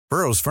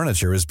Burrow's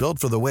furniture is built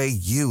for the way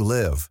you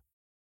live.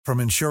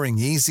 From ensuring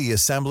easy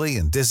assembly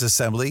and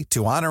disassembly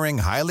to honoring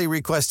highly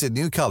requested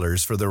new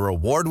colors for their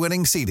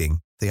award-winning seating,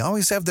 they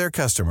always have their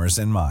customers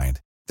in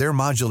mind. Their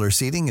modular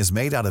seating is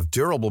made out of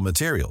durable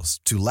materials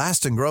to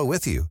last and grow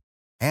with you.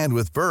 And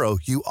with Burrow,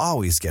 you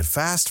always get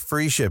fast,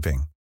 free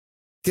shipping.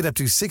 Get up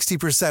to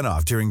 60%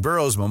 off during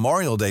Burrow's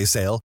Memorial Day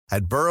sale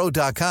at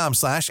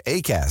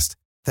burrow.com/ACAST.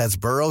 That's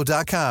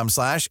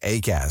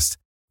burrow.com/ACAST.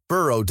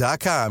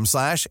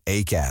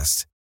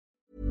 burrow.com/ACAST.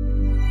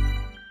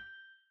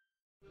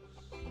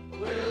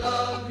 We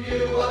love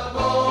you, what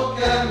more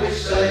can we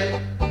say?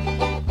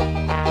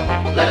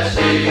 Let's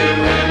see you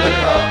in the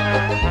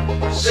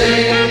cup,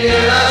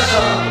 singing our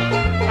song,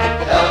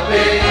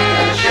 helping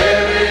and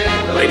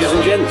sharing the Ladies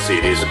and gents,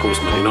 it is of course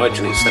Monday night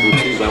and it's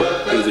 7:02.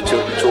 Well, the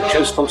Tilton Talk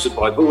Show, sponsored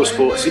by Borough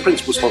Sports, the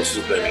principal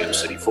sponsors of Birmingham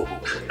City Football,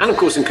 and of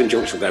course in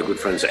conjunction with our good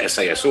friends at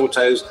SAS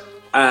Autos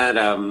and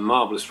our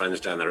marvellous friends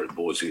down there at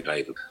Bawdsey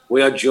Haven.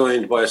 We are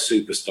joined by a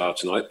superstar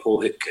tonight,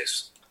 Paul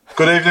Hipkiss.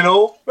 Good evening,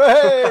 all.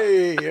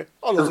 Hey!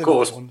 Of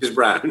course, Mrs.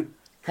 Brown.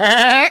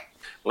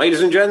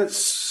 Ladies and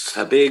gents,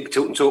 a big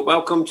Tilton Talk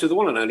welcome to the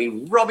one and only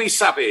Robbie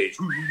Savage.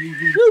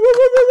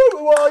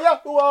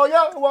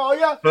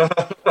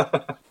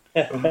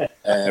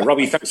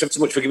 Robbie, thanks ever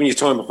so much for giving your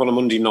time up on a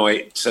Monday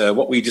night.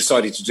 What we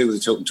decided to do with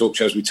the Tilton Talk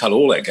shows, we tell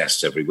all our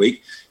guests every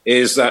week,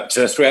 is that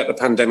throughout the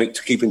pandemic,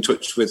 to keep in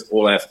touch with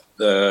all our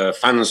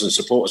fans and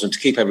supporters and to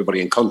keep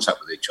everybody in contact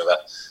with each other,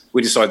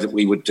 we decided that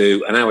we would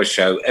do an hour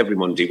show every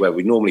Monday where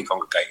we normally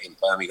congregate in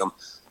Birmingham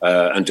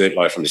and do it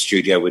live from the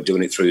studio. We're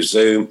doing it through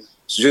Zoom.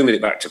 Zooming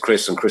it back to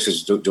Chris, and Chris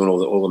is doing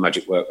all the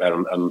magic work there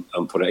and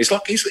putting it. It's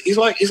like he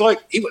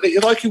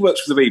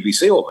works for the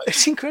BBC almost.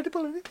 It's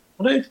incredible, isn't it?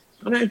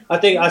 I know. I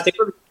think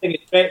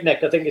it's great,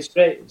 Nick. I think it's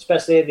great,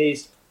 especially in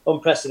these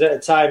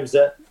unprecedented times,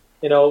 that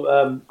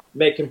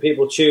making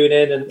people tune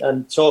in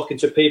and talking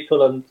to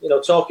people, and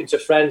talking to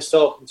friends,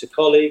 talking to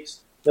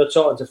colleagues,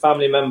 talking to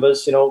family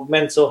members.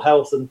 Mental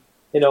health and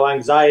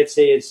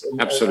anxiety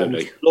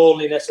absolutely, and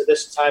loneliness at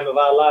this time of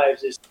our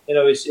lives is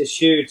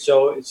huge.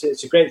 So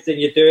it's a great thing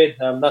you're doing.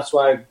 That's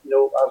why I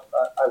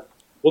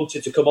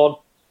wanted to come on,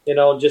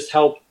 and just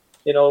help.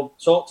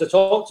 Talk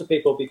to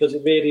people, because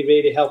it really,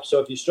 really helps.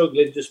 So if you're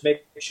struggling, just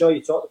make sure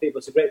you talk to people.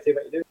 It's a great thing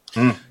that you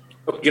do.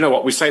 You know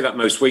what? We say that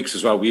most weeks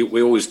as well.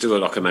 We always do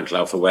a mental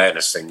health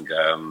awareness thing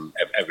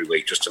every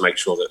week, just to make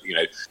sure that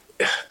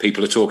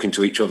people are talking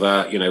to each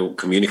other.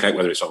 Communicate,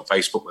 whether it's on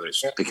Facebook, whether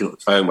it's picking up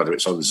the phone, whether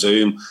it's on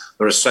Zoom.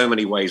 There are so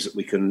many ways that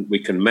we can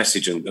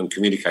message and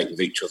communicate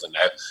with each other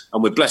now.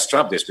 And we're blessed to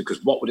have this,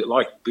 because what would it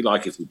be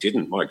like if we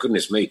didn't? My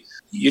goodness me,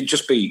 you'd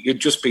just be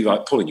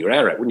like pulling your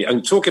hair out, wouldn't you?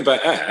 And talking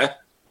about hair.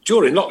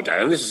 During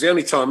lockdown, this is the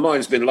only time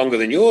mine's been longer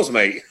than yours,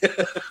 mate.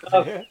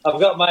 I've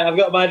got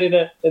mine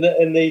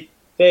in the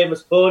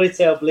famous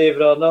ponytail. Believe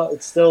it or not,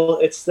 it's still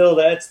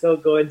there, it's still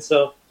going.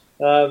 So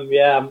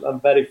I'm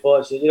very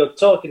fortunate.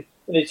 Talking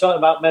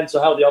about mental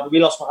health.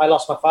 I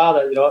lost my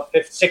father.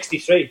 At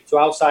 63 to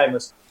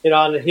Alzheimer's.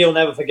 And he'll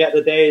never forget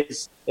the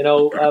days.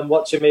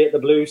 Watching me at the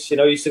Blues. He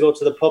used to go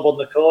to the pub on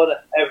the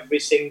corner every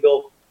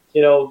single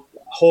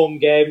home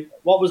game.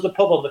 What was the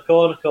pub on the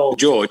corner called?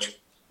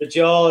 The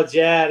George,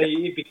 yeah. And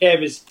he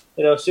became his,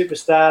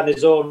 superstar in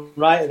his own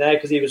right in there,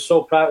 because he was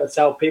so proud to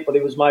tell people he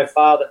was my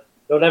father.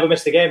 Never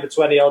missed a game for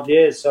 20 odd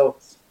years. So,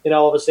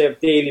 obviously I've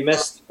dearly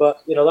missed,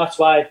 but that's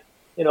why,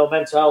 mental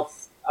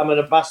health. I'm an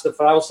ambassador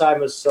for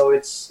Alzheimer's, so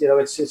it's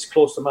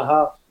close to my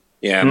heart.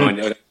 Yeah,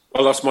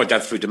 I lost my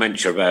dad through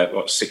dementia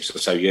about 6 or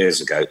so years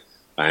ago,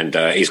 and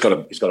he's got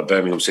a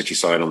Birmingham City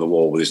sign on the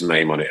wall with his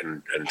name on it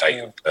and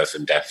date of birth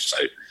and death. So.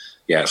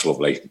 Yeah, it's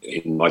lovely.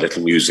 In my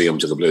little museum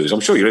to the Blues. I'm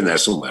sure you're in there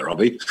somewhere,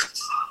 Robbie.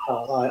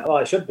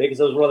 I should be, because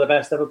I was one of the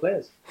best ever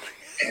players.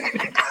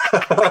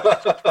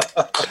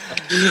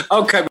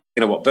 Okay, you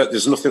know what? But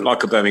there's nothing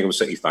like a Birmingham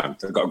City fan.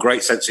 They've got a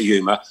great sense of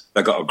humour.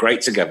 They've got a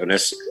great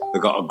togetherness.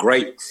 They've got a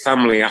great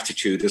family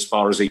attitude as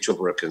far as each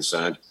other are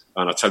concerned.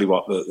 And I tell you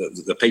what,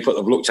 the people that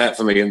have looked out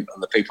for me and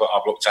the people that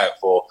I've looked out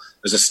for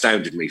has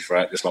astounded me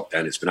throughout this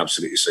lockdown. It's been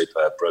absolutely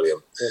superb,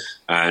 brilliant. Yeah.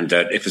 And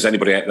if there's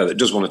anybody out there that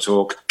does want to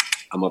talk,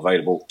 I'm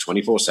available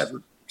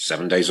 24/7,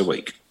 7 days a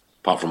week,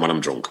 apart from when I'm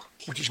drunk.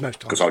 Which is most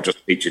times. Because I'll just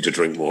teach you to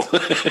drink more. Do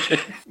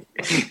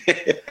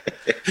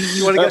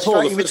you want to get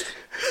straight with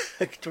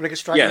the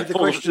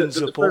questions?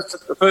 The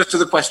first of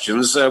the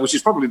questions, which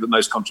is probably the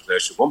most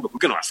controversial one, but we're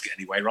going to ask it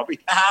anyway, Robbie.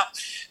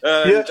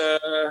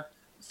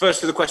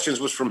 First of the questions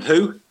was from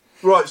who?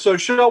 Right, so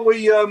shall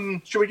we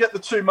get the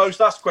two most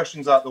asked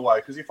questions out of the way?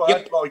 Because if I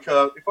had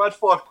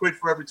 £5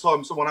 for every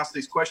time someone asked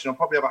this question, I'll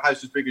probably have a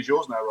house as big as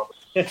yours now, Robert.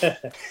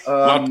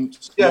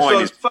 First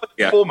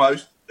and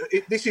foremost,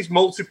 this is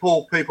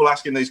multiple people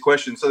asking these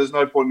questions, so there's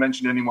no point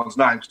mentioning anyone's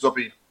name, because it'll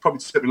probably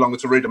take me longer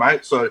to read them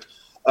out. So,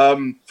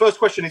 first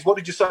question is, what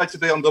did you say to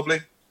Dion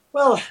Dublin?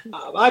 Well,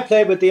 I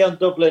played with Dion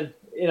Dublin,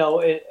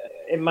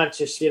 in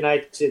Manchester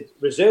United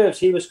reserves.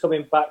 He was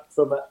coming back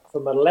from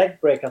a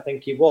leg break, I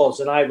think he was,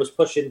 and I was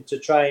pushing to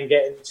try and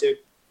get into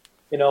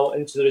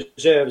the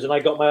reserves, and I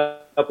got my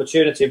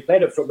opportunity and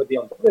played up front with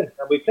Dion Dublin,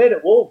 and we played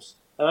at Wolves.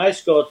 and I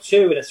scored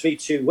 2 in a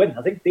 3-2 win.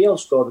 I think Dion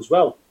scored as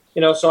well.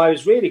 So I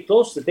was really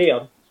close to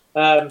Dion.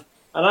 And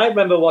I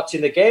remember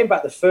watching the game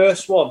back, the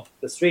first one,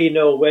 the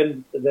 3-0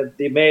 win,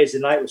 the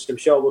amazing night, which I'm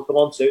sure we'll come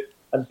on to.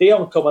 And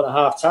Dion come on at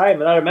half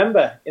time. And I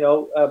remember,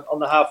 on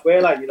the halfway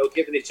line,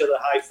 giving each other a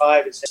high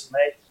five and saying,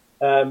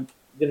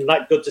 mate,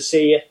 like, good to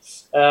see you.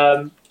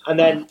 And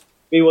then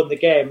we won the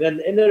game. And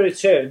then in the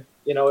return,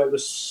 it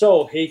was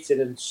so heated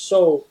and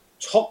so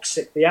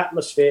toxic, the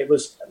atmosphere. It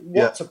was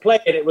to play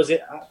in. It was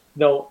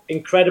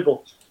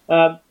incredible.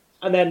 And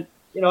then,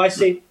 I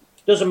see,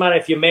 doesn't matter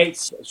if your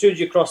mates, as soon as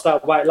you cross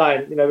that white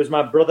line, it was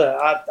my brother.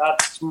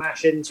 I'd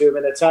smash into him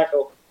in a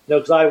tackle,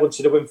 because I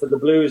wanted to win for the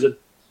Blues, and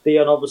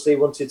Dion obviously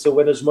wanted to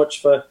win as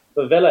much for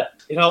Villa,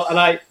 and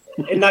I,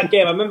 in that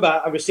game, I remember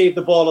I received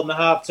the ball on the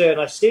half turn.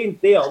 I seen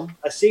Dion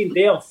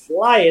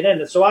flying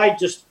in, and so I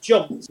just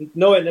jumped,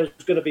 knowing there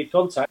was going to be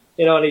contact,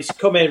 and he's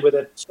come in with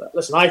it.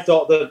 Listen, I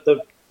thought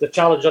the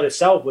challenge on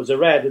itself was a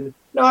red, and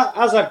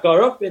as I got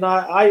up,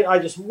 I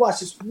just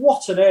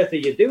what on earth are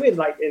you doing?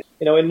 Like,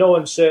 in no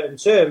uncertain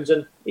terms,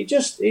 and he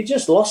just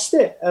lost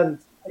it, and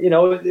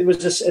it was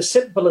just as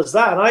simple as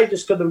that, and I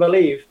just couldn't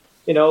believe,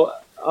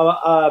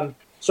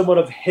 someone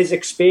of his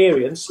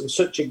experience in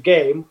such a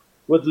game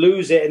would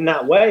lose it in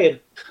that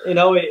way. And,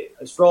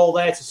 it's for all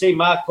there to see.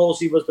 Mark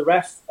Halsey was the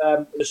ref,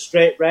 a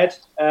straight red,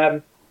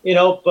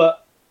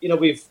 but,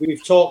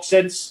 we've talked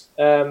since,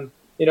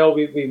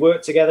 we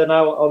work together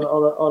now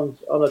on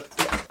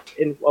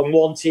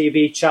one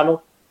TV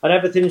channel, and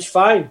everything's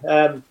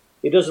fine.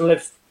 He doesn't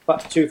live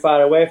too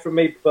far away from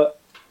me, but,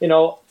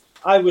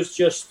 I was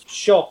just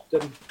shocked,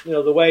 and,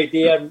 the way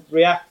DM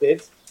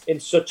reacted in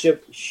such a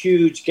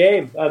huge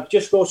game.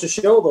 Just goes to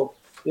show, though,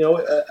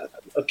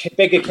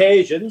 big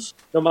occasions,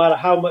 no matter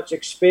how much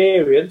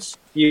experience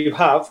you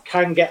have,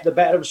 can get the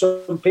better of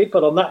some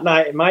people. On that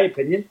night, in my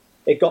opinion,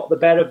 it got the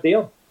better of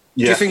Dion.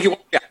 Yeah. Do you think it was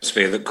the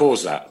atmosphere that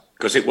caused that?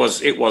 Because it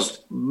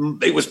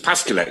was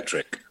past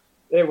electric.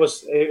 It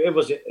was.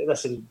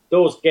 Listen,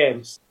 those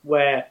games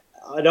where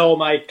I know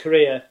my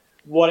career,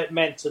 what it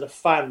meant to the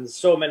fans.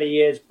 So many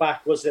years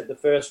back, wasn't it, the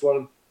first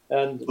one?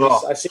 And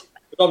I see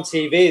it on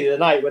TV the other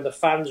night when the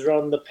fans were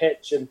on the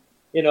pitch, and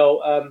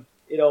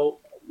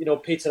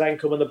Peter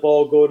Ancombe and the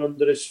ball going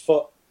under his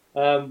foot,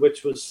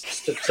 which was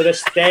to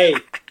this day,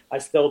 I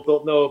still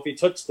don't know if he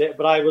touched it,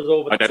 but I was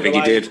over. I don't think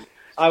he did.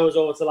 I was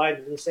over to the line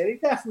and said he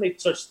definitely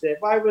touched it.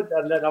 Why would?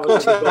 And then I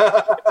was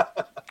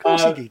of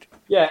course he did.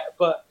 Yeah,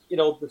 but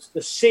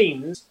the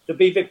scenes to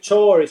be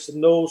victorious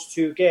in those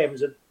two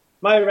games, and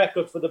my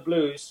record for the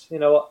Blues,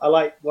 I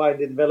like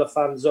winding Villa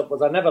fans up,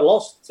 was I never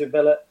lost to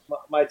Villa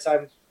my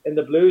time in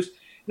the Blues.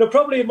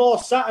 Probably a more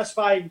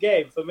satisfying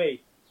game for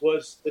me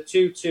was the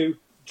 2-2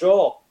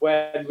 draw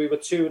when we were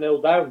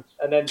 2-0 down,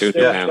 and then still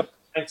got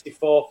the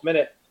 94th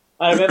minute.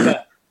 I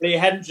remember Lee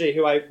Hendry,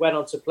 who I went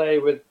on to play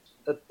with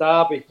at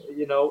Derby,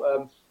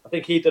 I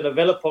think he'd done a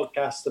Villa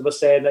podcast and was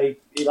saying that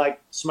he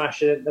liked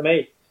smashing into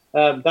me.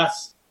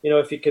 That's,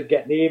 if he could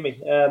get near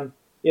me,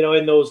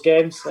 in those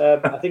games.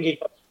 I think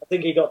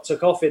he got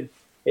took off in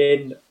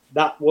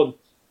that one,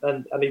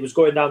 and he was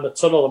going down the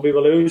tunnel and we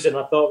were losing.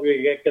 I thought we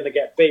were going to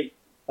get beat.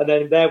 And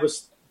then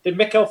did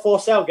Mikel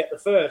Forsell get the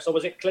first, or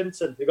was it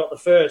Clinton who got the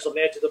first on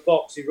the edge of the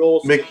box? He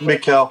rolls.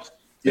 Mikel.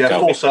 Yeah,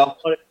 Forsell.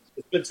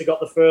 Clinton got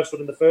the first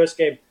one in the first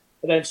game.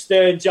 And then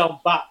Stern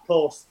jumped back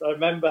post. I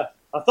remember.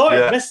 I thought he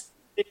missed.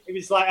 It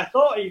was like, I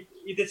thought he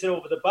did it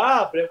over the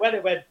bar, but when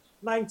it went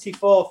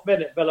 94th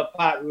minute, Villa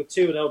Park, we were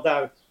 2-0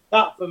 down.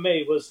 That for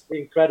me was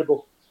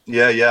incredible.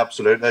 Yeah,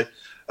 absolutely.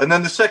 And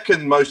then the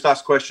second most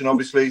asked question,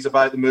 obviously, is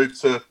about the move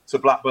to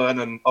Blackburn,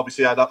 and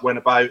obviously how that went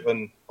about,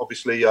 and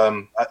obviously,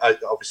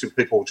 obviously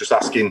people just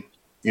asking,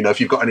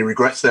 if you've got any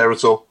regrets there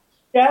at all.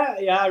 Yeah,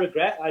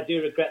 I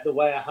do regret the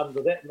way I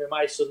handled it. I mean,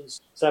 my son's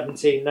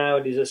 17 now,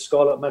 and he's a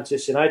scholar at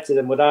Manchester United,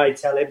 and would I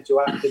tell him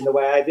to act in the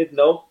way I did?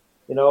 No.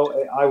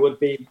 I would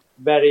be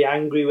very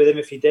angry with him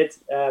if he did.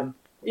 I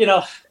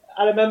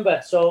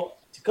remember, so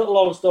to cut a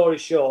long story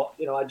short,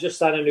 I just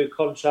signed a new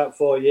contract,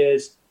 4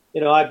 years.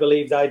 I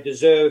believed I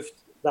deserved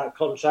that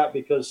contract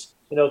because,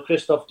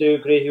 Christophe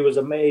Dugree, who was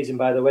amazing,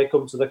 by the way,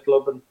 come to the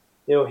club, and,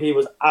 he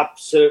was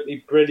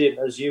absolutely brilliant,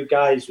 as you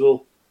guys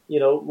will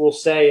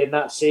say, in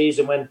that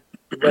season when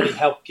he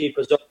helped keep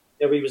us up.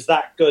 He was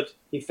that good.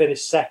 He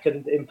finished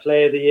second in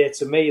Player of the Year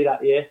to me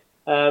that year.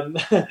 I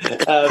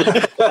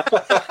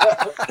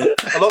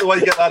like the way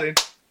you get that in.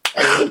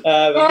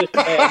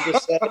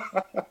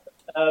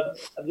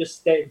 I'm just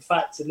stating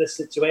facts in this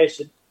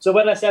situation. So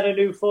when I signed a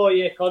new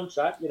 4-year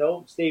contract,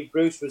 Steve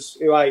Bruce was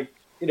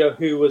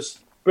who was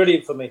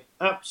brilliant for me,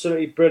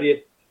 absolutely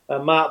brilliant.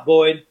 Mark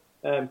Bowen,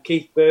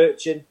 Keith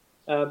Burchin,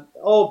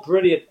 all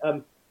brilliant.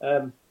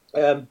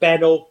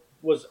 Benno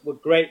was a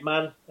great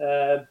man,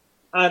 and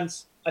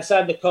I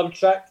signed the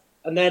contract.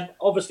 And then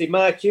obviously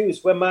Mark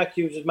Hughes, when Mark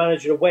Hughes was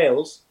manager of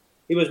Wales,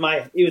 he was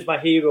my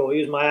hero, he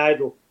was my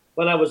idol.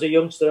 When I was a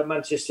youngster at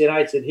Manchester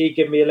United, he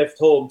gave me a lift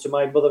home to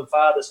my mother and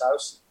father's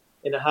house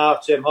in a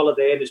half-term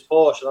holiday in his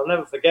Porsche. And I'll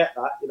never forget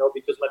that,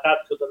 because my dad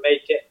couldn't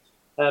make it.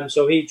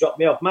 So he dropped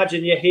me off.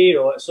 Imagine your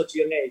hero at such a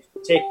young age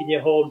taking you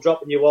home,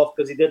 dropping you off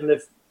because he didn't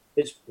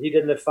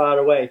live far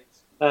away.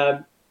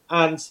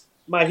 And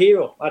my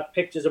hero, I had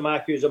pictures of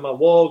Mark Hughes on my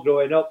wall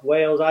growing up,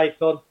 Wales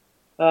icon.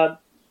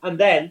 And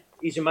then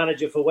he's a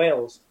manager for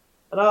Wales.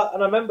 And I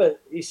remember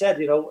he said,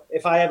 you know,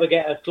 if I ever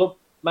get a club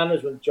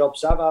management job,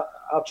 Sav,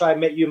 I'll try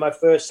and make you my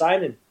first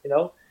signing, you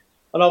know.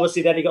 And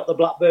obviously then he got the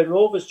Blackburn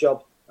Rovers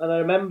job. And I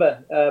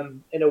remember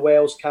in a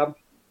Wales camp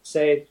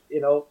saying,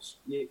 you know,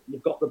 you're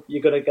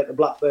going to get the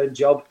Blackburn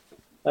job.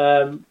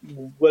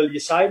 Will you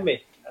sign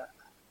me?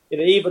 You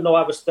know, even though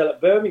I was still at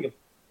Birmingham.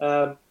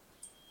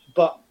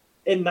 But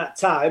in that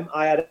time,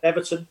 I had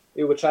Everton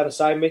who were trying to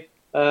sign me.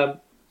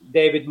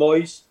 David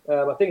Moyes.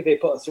 I think they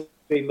put a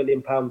 £3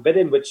 million bid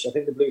in, which I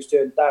think the Blues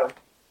turned down.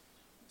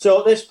 So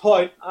at this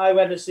point, I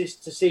went to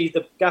see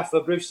the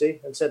gaffer,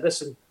 Brucey, and said,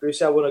 listen,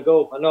 Brucey, I want to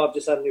go. I know I've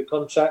just had a new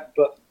contract,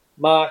 but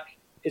Mark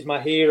is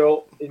my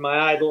hero, is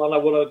my idol, and I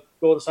want to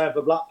go and sign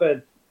for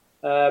Blackburn.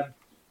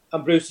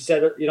 And Brucey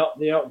said, you're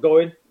not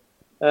going.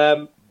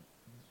 And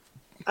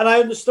I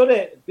understood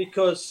it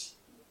because,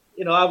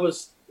 you know, I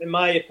was, in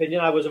my opinion,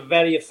 I was a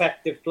very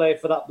effective player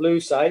for that Blue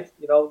side.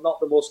 You know,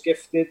 not the most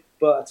gifted,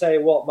 but I tell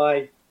you what,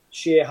 my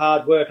sheer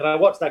hard work, and I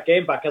watched that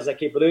game back, as I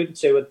keep alluding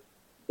to, and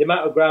the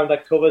amount of ground I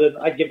covered, and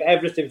I'd give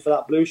everything for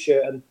that Blue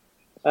shirt. And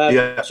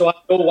so I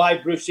know why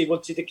Brucey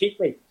wanted to keep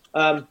me.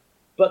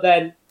 But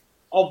then,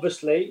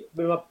 obviously,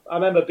 I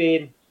remember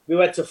we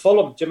went to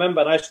Fulham, do you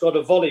remember? And I scored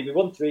a volley. We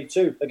won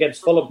 3-2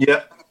 against Fulham.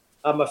 Yeah.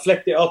 And I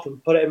flicked it up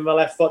and put it in my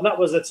left foot. And that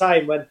was the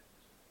time when,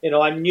 you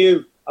know, I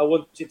knew I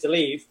wanted to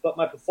leave, but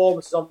my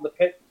performances on the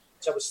pitch,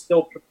 I was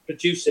still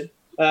producing.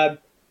 And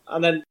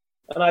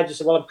I just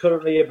said, well, I'm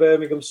currently a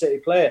Birmingham City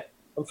player.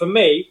 And for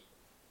me,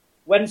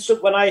 when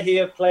I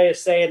hear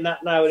players saying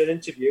that now in an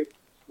interview,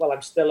 well,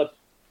 I'm still an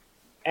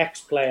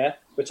ex-player,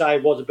 which I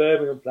was a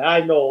Birmingham player.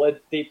 I know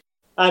it deep.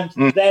 And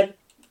then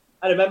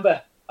I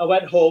remember I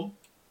went home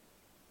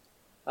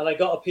and I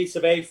got a piece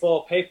of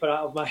A4 paper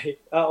out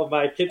of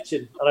my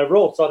kitchen, and I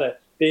wrote on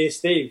it, "Dear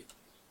Steve,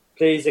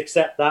 please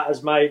accept that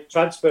as my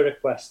transfer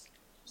request."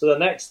 So the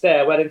next day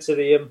I went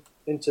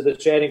into the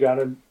training ground,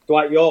 and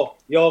Dwight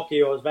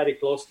Yorkie, I was very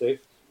close to,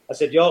 I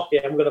said,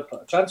 "Yorkie, I'm going to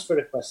put a transfer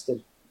request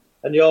in."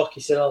 And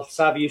Yorkie said, "Oh,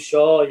 Sav, you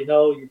sure? You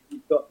know,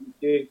 you're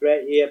doing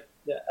great here."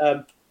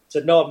 I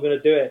said, "No, I'm going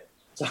to do it."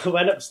 So I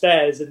went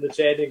upstairs in the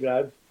training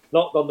ground,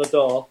 knocked on the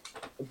door,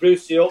 and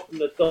Brucey opened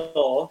the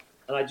door,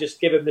 and I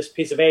just give him this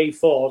piece of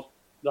A4,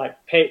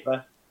 like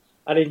paper,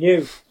 and he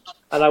knew.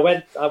 And I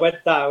went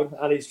down,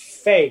 and his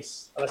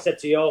face, and I said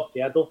to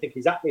Yorkie, "I don't think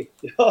he's happy."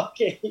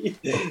 Yorkie.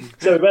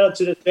 So we went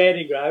to the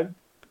training ground,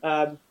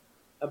 and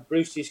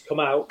Brucey's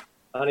come out,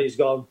 and he's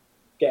gone,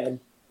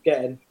 getting.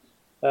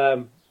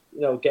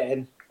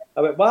 I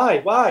went,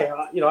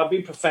 why? You know, I've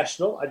been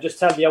professional. I just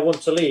tell you I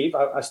want to leave.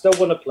 I still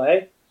want to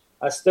play.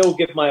 I still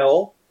give my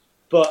all,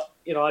 but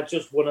you know, I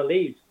just want to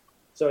leave.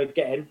 So I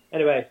get in.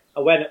 Anyway, I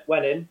went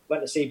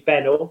to see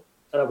Benno,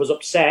 and I was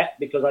upset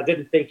because I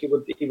didn't think he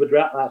would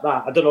react like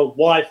that. I don't know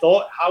what I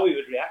thought, how he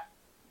would react.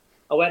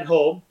 I went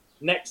home.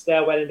 Next day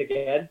I went in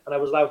again, and I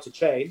was allowed to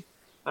train.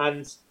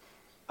 And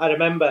I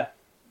remember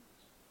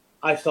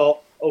I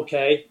thought,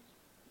 okay,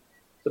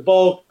 the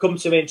ball come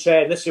to me in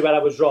training. This is where I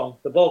was wrong.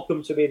 The ball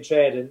come to me in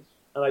training,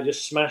 and I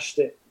just smashed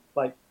it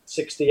like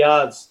 60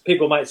 yards.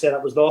 People might say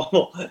that was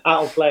normal,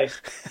 out of play.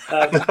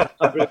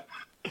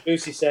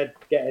 Brucey said,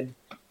 get in.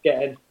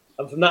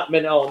 And from that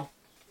minute on,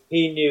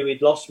 he knew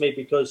he'd lost me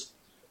because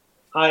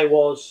I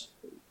was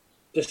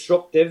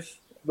disruptive,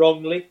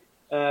 wrongly.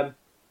 You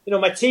know,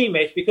 my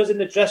teammates, because in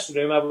the dressing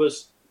room I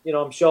was, you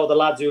know, I'm sure the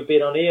lads who have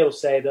been on here will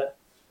say that,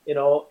 you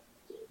know,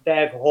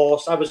 Dave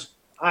Horse,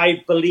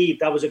 I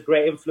believed I was a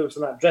great influence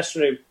on that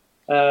dressing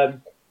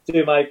room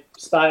through my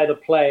style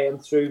of play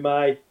and through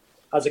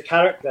as a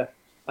character.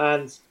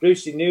 And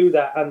Brucey knew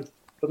that. And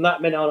from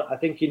that minute on, I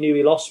think he knew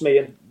he lost me.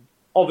 And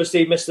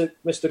obviously,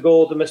 Mr.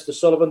 Gould and Mr.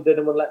 Sullivan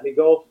didn't want to let me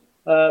go.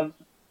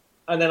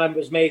 And then I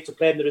was made to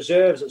play in the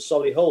reserves at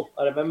Solihull.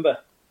 I remember.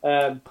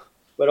 I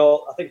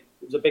think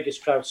it was the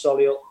biggest crowd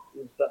Solihull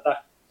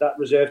that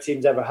reserve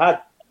team's ever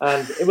had.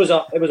 And it was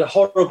a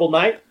horrible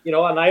night, you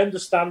know, and I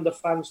understand the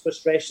fans'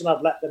 frustration.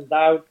 I'd let them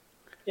down.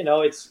 You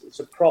know, it's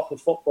a proper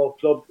football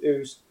club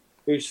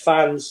whose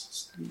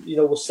fans, you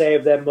know, will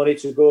save their money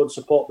to go and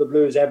support the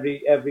Blues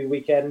every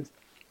weekend,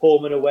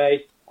 home and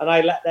away. And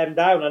I let them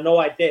down. I know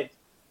I did,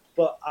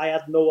 but I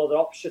had no other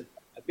option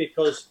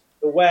because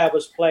the way I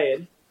was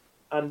playing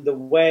and the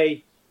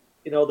way,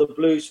 you know, the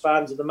Blues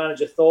fans and the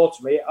manager thought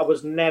of me, I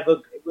was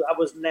never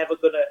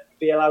going to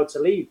be allowed to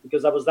leave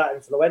because I was that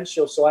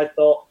influential. So I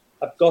thought,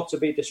 I've got to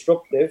be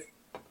disruptive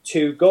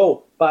to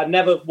go. But I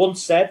never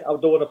once said, I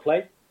don't want to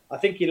play. I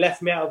think he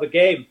left me out of a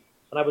game,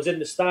 and I was in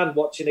the stand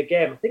watching a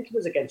game. I think it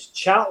was against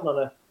Charlton on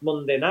a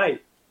Monday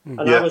night.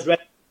 And I was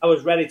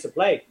ready to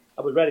play.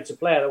 I was ready to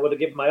play, and I would have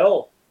given my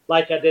all,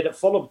 like I did at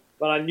Fulham,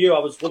 when I knew I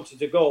was wanting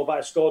to go, but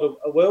I scored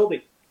a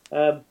worldie.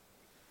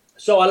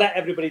 So I let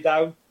everybody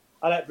down.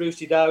 I let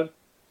Brucey down.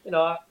 You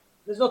know,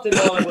 there's nothing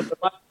more I would have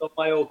liked on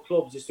my old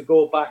clubs is to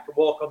go back and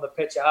walk on the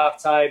pitch at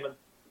half-time and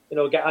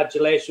get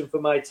adulation for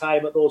my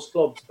time at those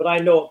clubs. But I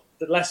know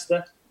that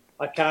Leicester,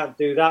 I can't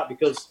do that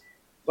because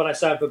when I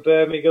signed for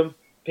Birmingham,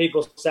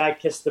 people say I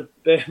kissed the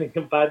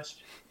Birmingham badge.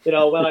 When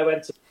I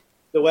went to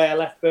the way I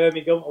left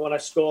Birmingham and when I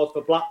scored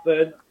for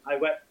Blackburn, I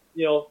went,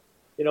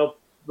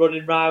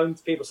 running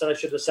round. People said I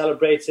should have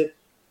celebrated.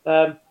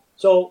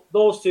 So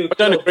those two. I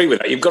don't agree with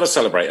that. You've got to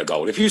celebrate a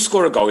goal. If you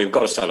score a goal, you've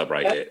got to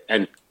celebrate it.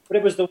 But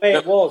it was the way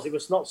it was. It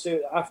was not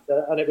soon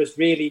after, and it was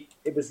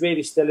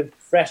really still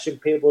fresh in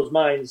people's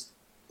minds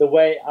the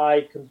way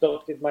I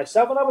conducted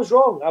myself. And I was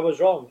wrong.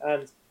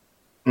 And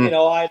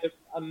I had an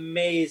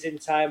amazing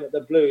time at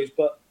the Blues.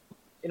 But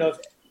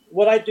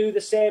would I do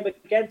the same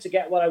again to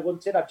get what I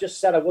wanted? I've just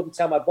said I wouldn't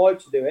tell my boy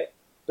to do it,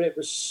 but it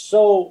was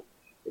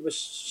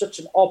such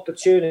an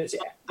opportunity,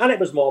 and it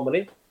was more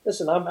money.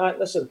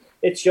 Listen,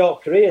 it's your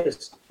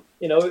careers.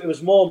 It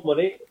was more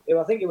money.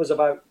 I think it was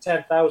about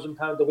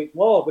 £10,000 a week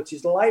more, which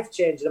is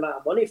life-changing amount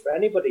of money for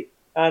anybody.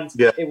 And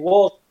it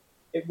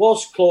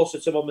was closer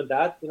to mum and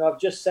dad. I've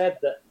just said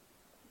that.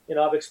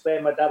 I've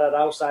explained my dad had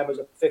Alzheimer's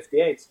at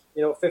 58.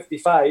 At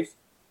 55,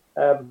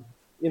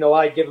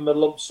 I give him a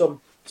lump sum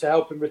to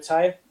help him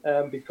retire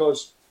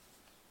because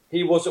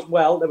he wasn't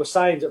well. There were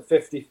signs at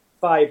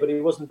 55, but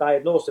he wasn't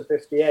diagnosed at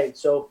 58.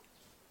 So,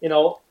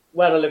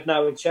 where I live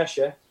now in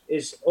Cheshire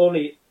is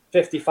only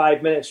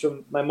 55 minutes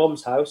from my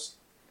mum's house,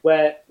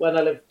 where when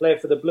I played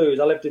for the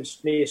Blues, I lived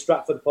near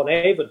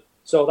Stratford-upon-Avon.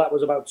 So that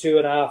was about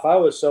 2.5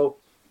 hours. So,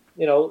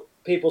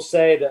 people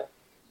say that,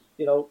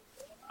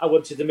 I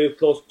wanted to move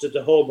closer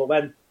to home, but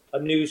when a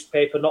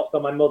newspaper knocked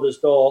on my mother's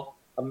door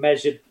and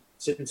measured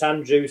St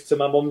Andrews to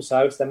my mum's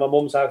house, then my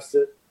mum's house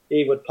to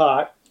Ewood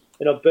Park,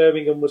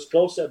 Birmingham was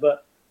closer.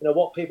 But,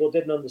 what people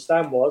didn't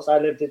understand was I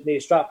lived near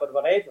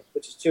Stratford-upon-Avon,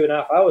 which is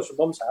 2.5 hours from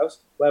mum's house,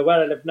 where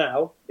I live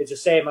now is the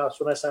same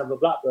house when I signed for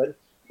Blackburn.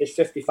 It's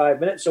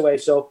 55 minutes away.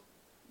 So,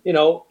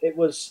 it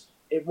was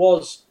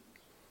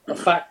a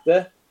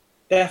factor,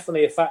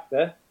 definitely a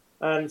factor.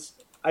 And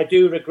I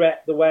do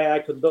regret the way I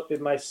conducted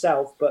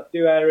myself, but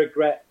do I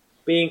regret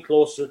being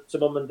closer to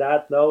mum and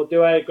dad? No.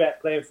 Do I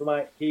regret playing for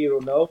my hero?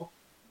 No.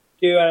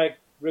 Do I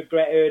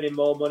regret earning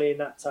more money in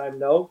that time?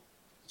 No.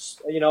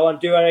 And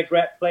do I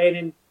regret playing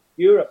in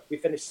Europe? We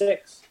finished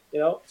 6th,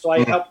 so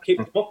I helped keep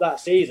them up that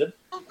season,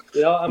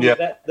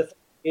 the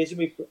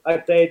season I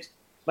played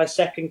my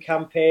second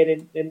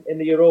campaign in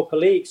the Europa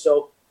League,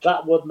 so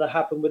that wouldn't have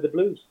happened with the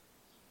Blues.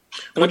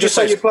 Can I just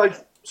say you played?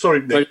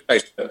 Sorry, Nick.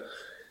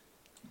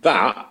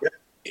 That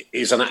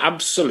is an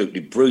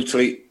absolutely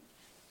brutally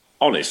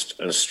honest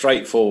and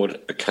straightforward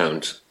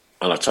account,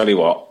 and I tell you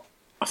what,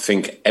 I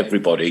think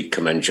everybody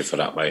commends you for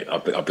that, mate.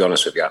 I'll be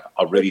honest with you,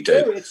 I really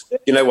do.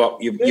 You know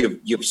what?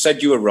 You've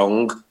said you were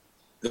wrong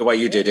the way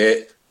you did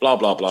it, blah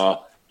blah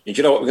blah. And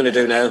you know what we're going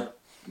to do now?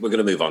 We're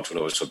going to move on to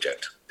another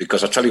subject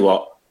because I tell you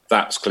what,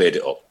 that's cleared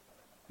it up.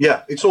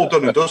 Yeah, it's all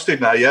done and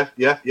dusted now. Yeah,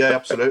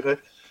 absolutely.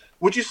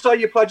 Would you say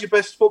you played your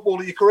best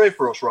football of your career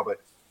for us, Robbie?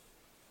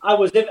 I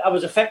was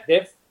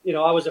effective.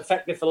 I was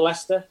effective for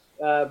Leicester.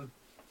 I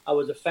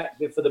was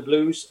effective for the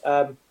Blues.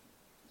 I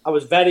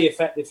was very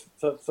effective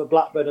for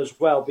Blackburn as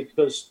well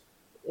because,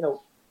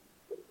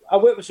 I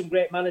worked with some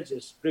great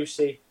managers,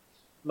 Brucey,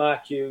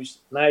 Mark Hughes,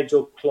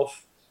 Nigel Clough.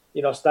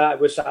 I started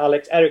with Sir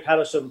Alex, Eric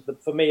Harrison,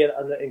 for me,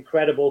 an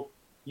incredible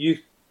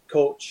youth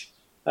coach.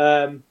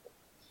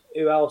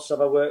 Who else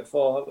have I worked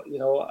for?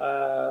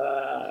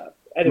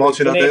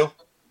 Martin O'Neill.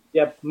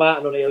 Yeah,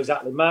 Martin O'Neill,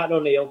 exactly. Martin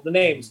O'Neill. The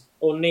names,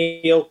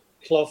 O'Neill,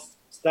 Clough,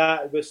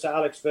 started with Sir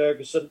Alex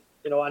Ferguson.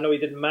 I know he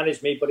didn't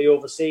manage me, but he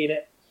overseen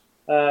it.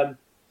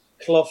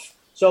 Clough.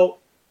 So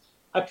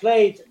I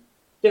played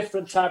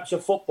different types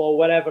of football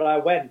wherever I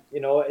went,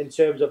 in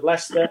terms of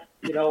Leicester.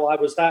 I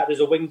was started as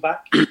a wing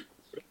back, a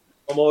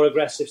more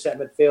aggressive set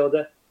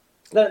midfielder.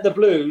 The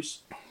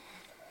Blues,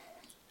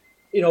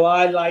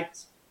 I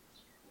liked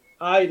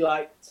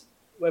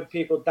when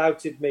people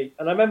doubted me.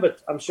 And I remember,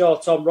 I'm sure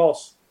Tom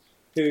Ross,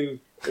 who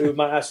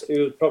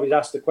probably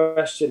asked the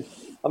question,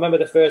 I remember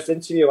the first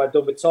interview I'd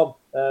done with Tom,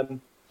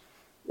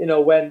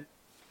 when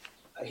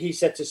he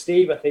said to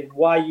Steve, I think,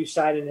 why are you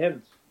signing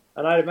him?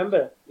 And I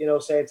remember,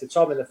 saying to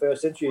Tom in the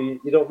first interview,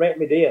 you don't rate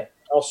me, do you?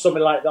 Or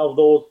something like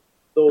that,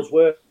 those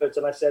words.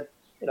 And I said,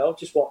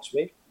 just watch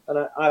me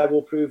and I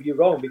will prove you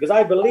wrong. Because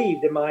I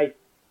believed in I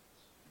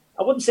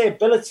wouldn't say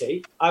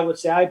ability, I would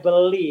say I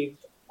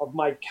believed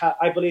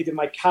in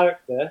my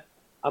character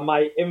and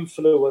my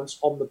influence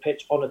on the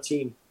pitch on a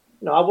team.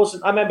 I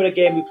remember a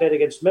game we played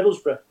against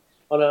Middlesbrough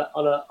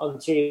on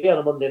TV on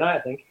a Monday night, I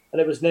think, and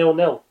it was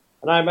 0-0.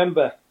 And I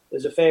remember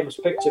there's a famous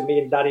picture of me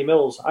and Danny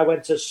Mills. I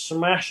went to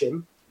smash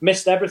him,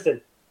 missed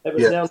everything. It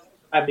was 0-0,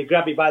 and he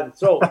grabbed me by the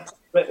throat.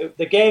 But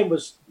the game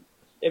was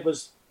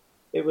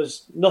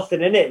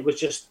nothing in it. It was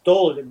just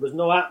dull. There was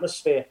no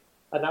atmosphere,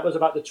 and that was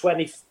about the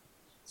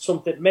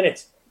 20-something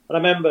minute. And I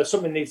remember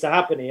something needs to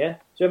happen here.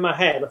 So in my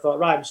head, I thought,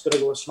 right, I'm just going to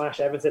go and smash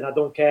everything. I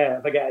don't care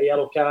if I get a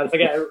yellow card. If I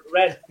get a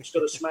red, I'm just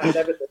going to smash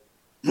everything.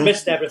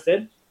 Missed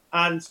everything.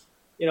 And,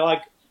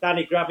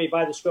 Danny grabbed me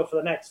by the scruff of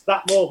the neck.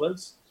 That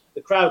moment,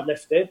 the crowd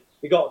lifted.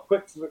 We got a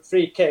quick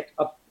free kick.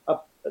 I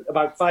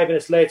about 5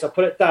 minutes later, I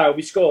put it down,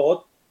 we scored,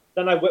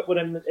 then I whipped one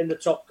in the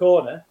top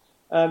corner.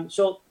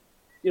 So,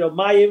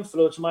 my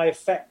influence, my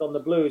effect on the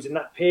Blues in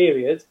that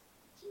period,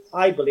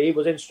 I believe,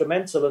 was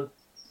instrumental. And,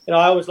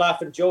 I always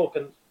laugh and joke,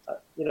 and,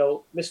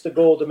 Mr.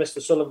 Gould and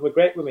Mr. Sullivan were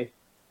great with me.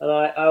 And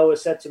I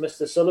always said to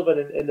Mr.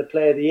 Sullivan in the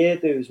Player of the Year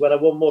dues, when I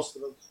won most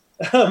of them,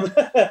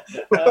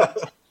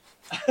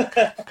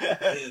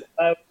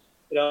 I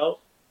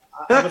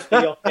must be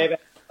your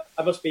favourite.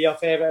 I must be your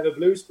favourite ever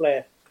Blues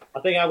player. I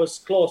think I was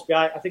close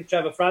behind. I think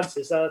Trevor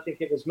Francis, and I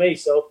think it was me.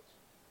 So,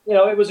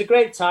 it was a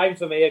great time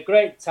for me, a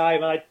great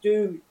time, and I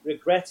do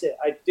regret it.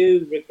 I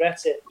do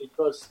regret it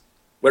because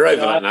we're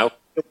over that now.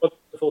 A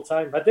wonderful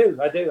time. I do.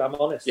 I'm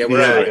honest. Yeah,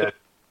 we're over it.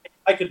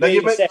 I could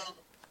really say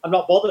I'm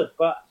not bothered,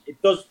 but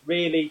it does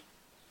really,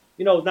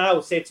 now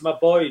say to my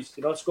boys,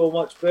 let's go and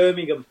watch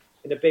Birmingham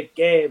in a big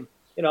game,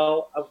 and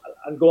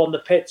go on the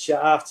pitch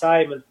at half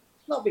time, and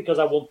not because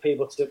I want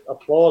people to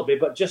applaud me,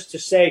 but just to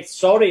say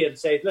sorry and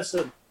say,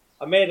 listen,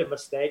 I made a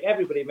mistake.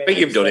 Everybody made a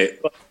mistake. You've done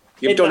it.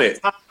 You've done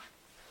it.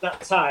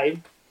 That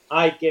time,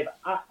 I give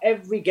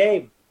every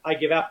game. I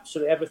give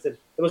absolutely everything.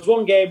 There was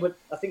one game with,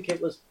 I think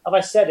it was, have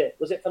I said it?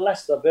 Was it for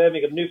Leicester,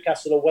 Birmingham,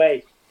 Newcastle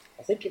away?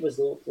 I think it was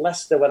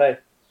Leicester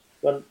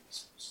when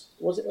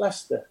was it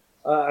Leicester?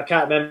 I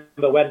can't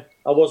remember when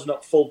I wasn't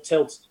at full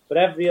tilt. But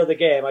every other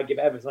game, I give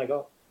everything I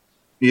got.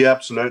 Yeah,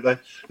 absolutely.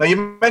 Now,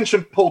 you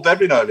mentioned Paul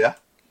Devlin earlier.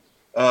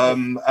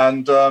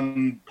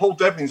 Paul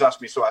Devlin's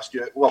asked me to ask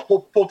you. Well,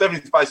 Paul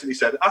Devlin's basically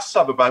said, ask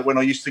Sab about when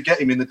I used to get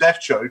him in the death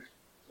choke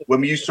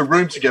when we used to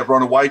room together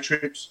on away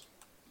trips.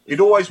 He'd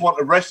always want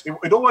to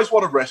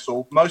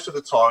wrestle most of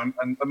the time,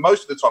 and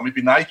most of the time he'd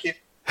be naked.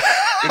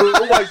 It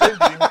always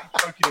ended in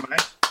choking him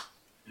out.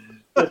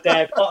 But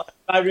Dave,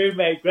 my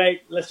roommate,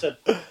 great. Listen,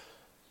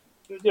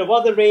 one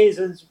of the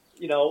reasons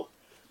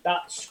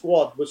that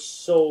squad was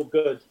so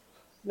good.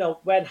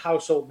 When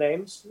household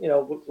names,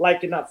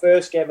 like in that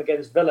first game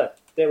against Villa,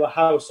 they were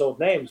household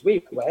names.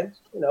 We went,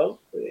 you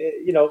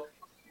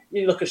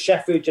look at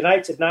Sheffield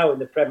United now in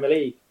the Premier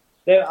League.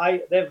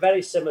 They're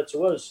very similar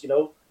to us.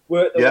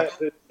 Work their way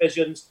through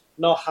divisions,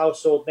 not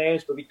household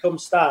names, but become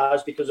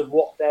stars because of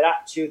what their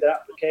attitude, their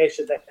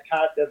application, their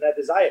character, their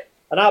desire.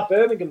 And our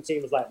Birmingham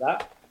team was like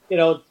that.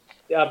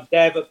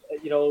 Dev,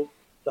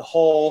 the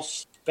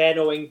Horse,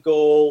 Benno in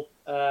goal,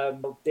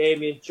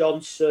 Damien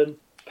Johnson,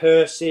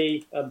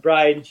 Percy and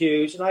Brian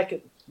Hughes,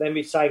 and then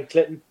we signed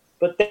Clinton.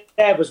 But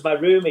there was my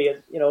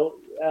roomie,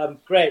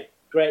 and great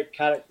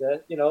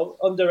character,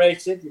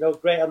 underrated,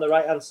 great on the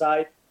right hand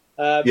side.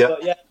 But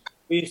yeah,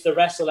 we used to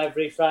wrestle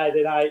every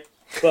Friday night.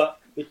 But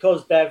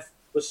because Dev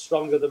was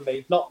stronger than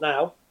me, not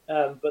now,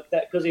 but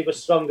because he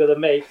was stronger than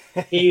me,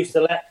 he used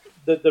to let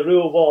the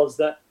rule was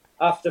that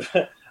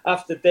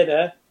after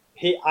dinner,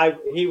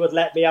 he would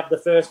let me have the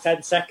first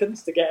 10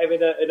 seconds to get him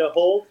in a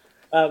hold,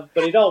 but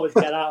he'd always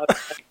get out.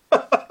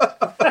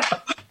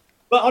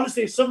 But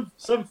honestly, some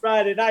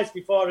Friday nights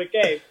before a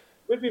game,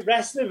 we'd be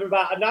wrestling for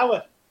about an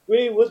hour.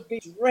 We would be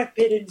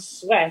dripping in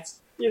sweat,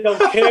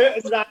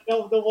 curtains hanging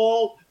over the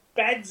wall,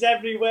 beds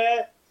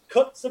everywhere,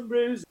 cuts and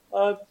bruises.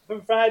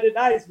 From Friday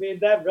nights, me and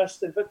Dev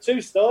wrestling, but true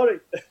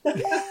story.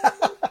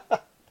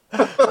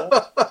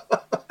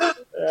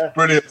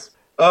 Brilliant.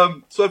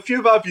 So a few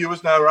of our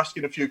viewers now are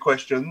asking a few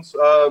questions.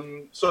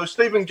 So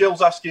Stephen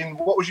Gill's asking,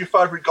 what was your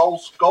favourite goal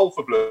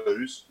for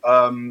Blues?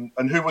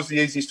 And who was the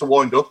easiest to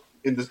wind up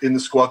in the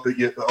squad that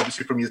you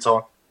obviously from your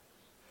time?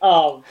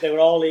 Oh, they were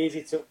all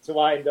easy to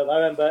wind up. I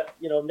remember,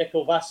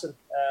 Nickel Vasson.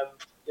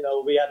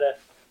 We had a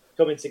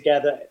coming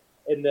together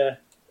in the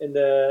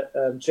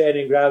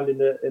training ground in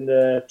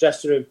the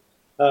dressing room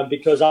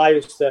because I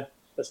used to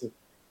listen.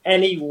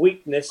 Any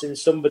weakness in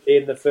somebody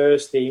in the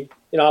first team,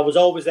 I was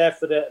always there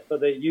for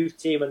the youth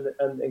team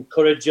and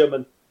encourage them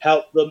and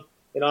help them.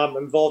 I'm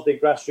involved in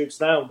grassroots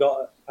now. I've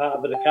got part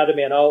of an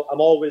academy, and I'm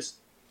always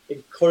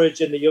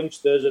encouraging the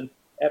youngsters and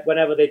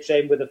whenever they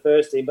train with the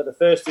first team. But the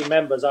first team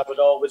members, I would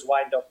always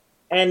wind up.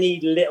 Any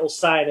little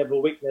sign of a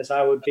weakness,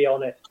 I would be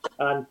on it.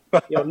 And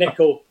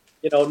Nickel,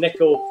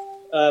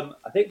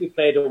 I think we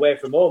played away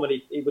from home,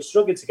 and he was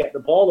struggling to get the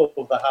ball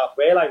over the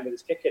halfway line with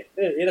his kicking.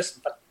 He's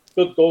a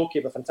good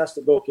goalkeeper,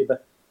 fantastic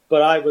goalkeeper.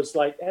 But I was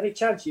like, any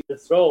chance you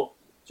could throw?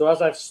 So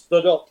as I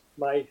stood up,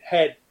 my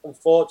head,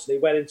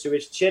 unfortunately, went into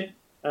his chin,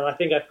 and I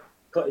think I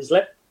cut his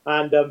lip.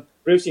 And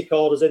Brucey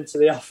called us into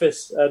the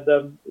office, and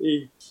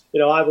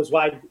I was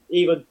wide,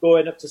 even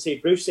going up to see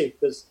Brucey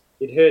because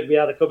he'd heard we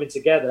had a coming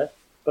together.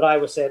 But I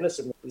was saying,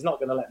 listen, he's not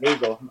going to let me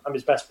go. I'm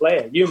his best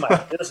player. You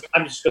might. Listen,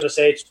 I'm just going to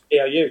say, me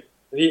or you.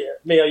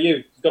 Me or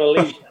you. He's got to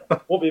leave.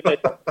 Won't be me.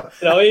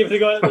 Even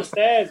going up the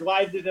stairs,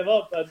 winding him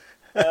up. And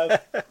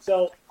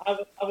so I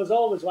was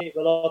always winding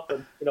them up.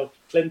 And,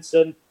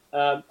 Clinton,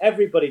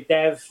 everybody,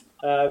 Dev,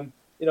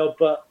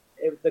 but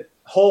the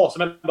Horse.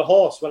 I remember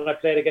Horse when I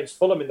played against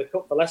Fulham in the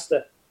Cup for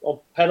Leicester on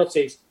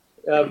penalties.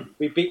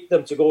 We beat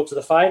them to go to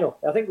the final.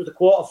 I think it was the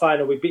quarter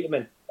final. We beat them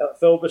in at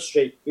Filbert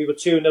Street. We were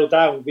 2-0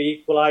 down. We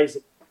equalised.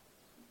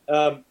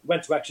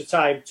 Went to extra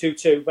time,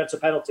 2-2. Went to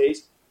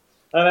penalties.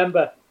 I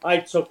remember I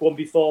took one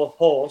before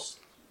Horse,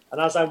 And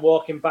as I'm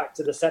walking back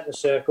to the centre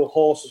circle,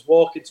 Horse was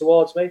walking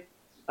towards me.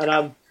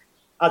 And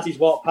as he's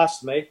walked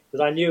past me,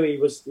 because I knew he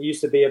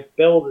used to be a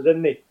builder,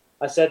 didn't he?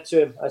 I said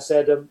to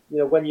him,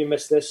 when you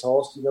miss this,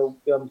 Horse,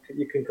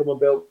 you can come and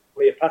build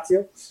me a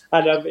patio.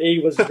 And he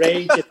was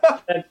raging.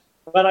 And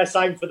when I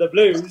signed for the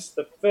Blues,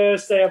 the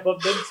first thing I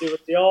bumped into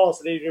was the Horse,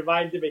 and he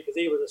reminded me, because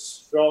he was a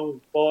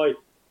strong boy.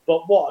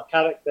 But what a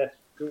character.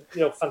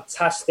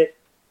 Fantastic.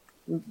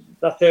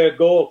 The third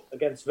goal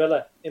against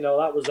Villa,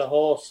 that was a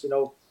Horse,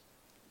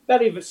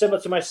 very similar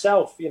to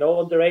myself,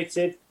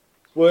 underrated,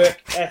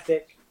 work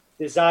ethic,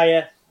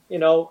 desire,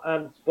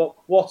 but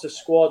what a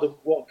squad and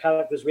what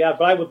characters we had.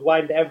 But I would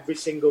wind every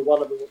single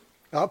one of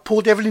them.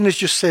 Paul Devlin has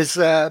just says,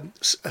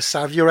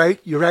 Sav,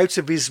 you're out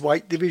of his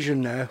weight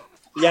division now.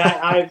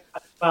 Yeah,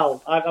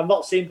 I've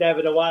not seen Dev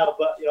in a while,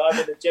 but I'm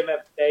in the gym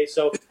every day,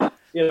 so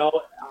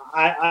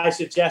I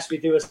suggest we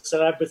do a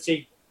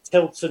celebrity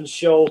Tilton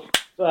show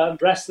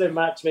wrestling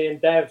match, me and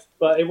Dev,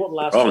 but it wouldn't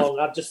last long.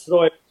 I'd just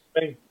throw it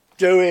in.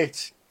 Do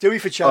it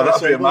for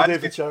charity. We'll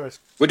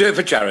do it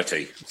for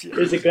charity.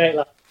 He's a great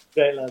lad.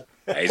 Yeah,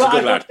 he's a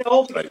good lad.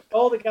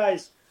 All the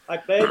guys I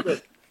played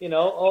with,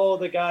 all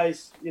the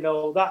guys,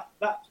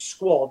 that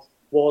squad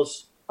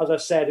was, as I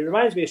said, it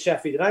reminds me of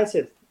Sheffield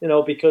United,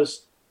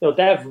 because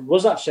Dev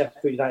was at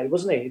Sheffield United,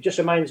 wasn't he? It just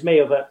reminds me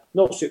of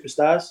no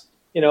superstars,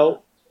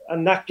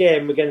 and that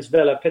game against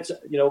Villa,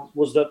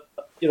 was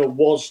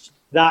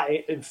that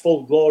in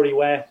full glory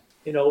where,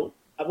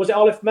 was it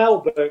Olive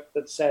Melberg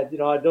that said,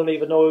 I don't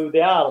even know who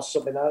they are or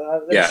something?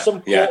 There's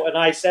some quote, and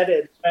I said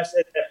it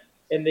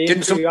in the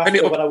interview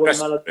after when I won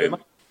Man of the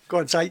Match. Go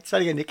on, say it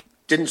again, Nick.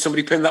 Didn't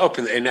somebody pin that up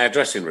in their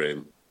dressing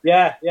room?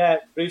 Yeah,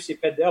 Brucey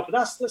pinned it up. And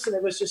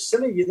it was just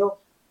silly,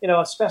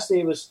 especially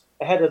it was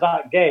ahead of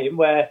that game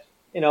where,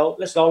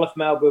 Olive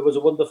Melberg was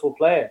a wonderful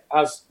player,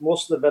 as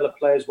most of the Villa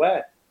players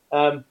were.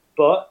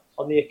 But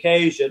on the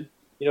occasion,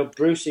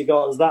 Brucey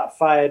got us that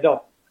fired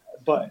up,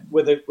 but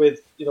with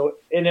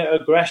inner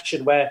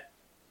aggression where,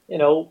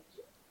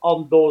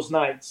 on those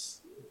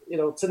nights,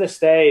 to this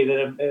day,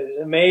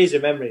 they're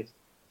amazing memories.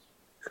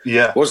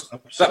 Yeah. Was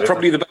that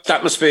probably the best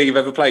atmosphere you've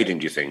ever played in,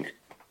 do you think?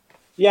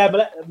 Yeah,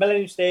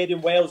 Millennium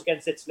Stadium, Wales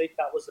against Italy,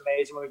 that was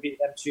amazing when we beat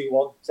them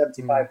 2-1,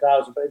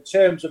 75,000. But in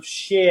terms of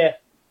sheer,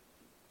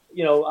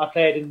 I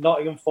played in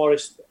Nottingham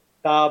Forest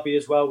Derby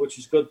as well, which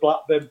is good,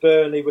 Blackburn,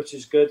 Burnley, which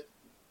is good.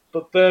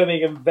 But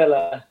Birmingham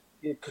Villa,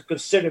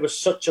 considering it was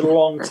such a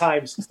long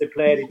time since they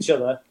played each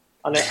other,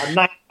 and a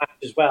night match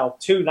as well,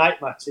 2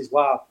 night matches,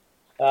 wow.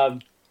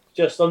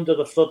 Just under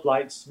the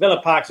floodlights.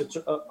 Villa Park's an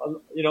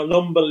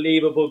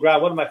unbelievable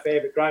ground, one of my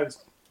favourite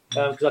grounds,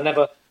 because I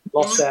never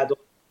lost there.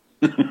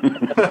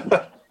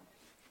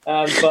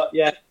 But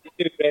yeah,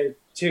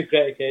 two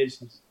great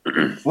occasions.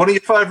 One of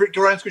your favourite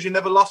grounds because you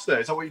never lost there?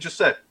 Is that what you just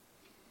said?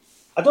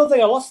 I don't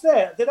think I lost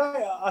there. Did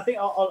I? I think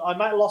I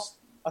might have lost.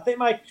 I think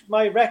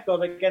my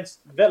record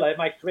against Villa in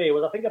my career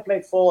was, I think I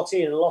played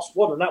 14 and lost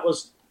 1, and that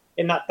was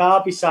in that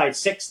Derby side,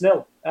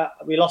 6-0.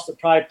 We lost at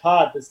Pride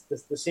Park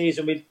the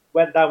season we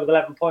went down with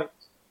 11 points.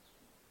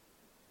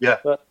 Yeah,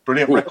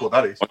 brilliant record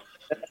that is.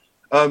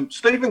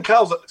 Stephen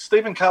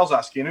Cal's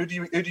asking, who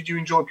did you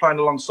enjoy playing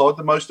alongside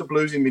the most at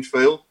Blues in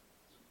midfield?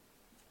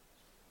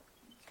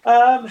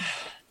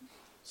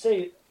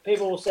 See,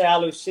 people will say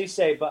Alou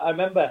Cisse, but I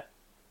remember,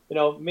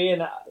 me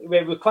and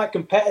we were quite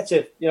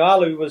competitive.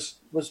 Alou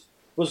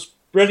was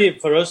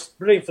brilliant for us,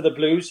 brilliant for the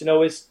Blues.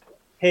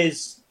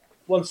 His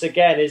once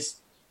again,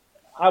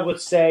 I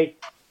would say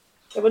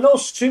there were no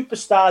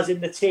superstars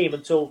in the team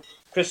until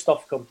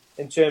Christoph come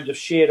in terms of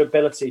sheer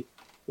ability.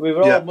 We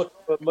were all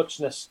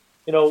muchness.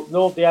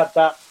 Nobody had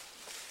that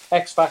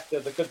X factor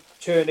that could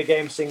turn a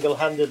game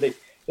single-handedly.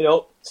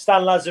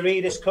 Stan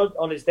Lazaridis could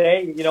on his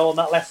day, on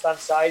that left-hand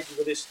side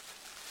with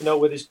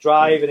his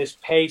drive and his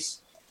pace.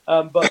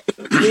 But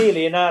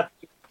really, in our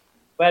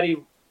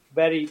very,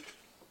 very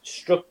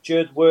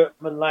structured,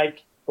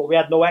 workmanlike, but we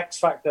had no X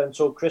factor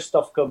until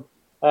Christoph come.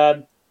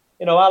 Alou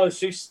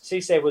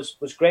Cisse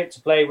was great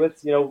to play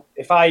with.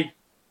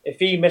 If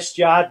he missed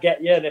you, I'd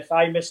get you, and if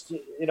I missed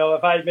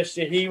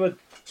you, he would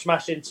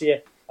smash into you.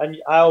 And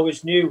I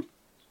always knew,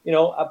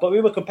 but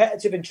we were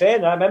competitive in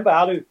training. I remember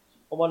Alou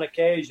on one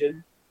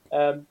occasion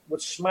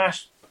would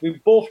smash.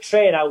 We both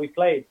train how we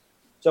played,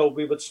 so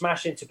we would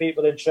smash into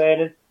people in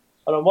training.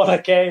 And on one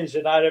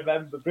occasion, I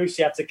remember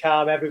Brucey had to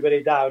calm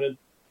everybody down, and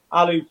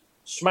Alou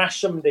smashed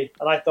somebody,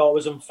 and I thought it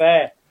was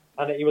unfair,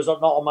 and he was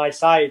not on my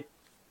side.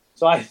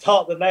 So I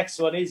thought the next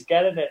one, he's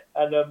getting it,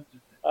 and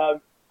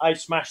I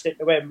smashed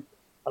into him.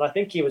 And I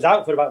think he was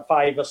out for about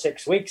 5 or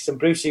 6 weeks, and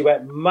Brucey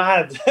went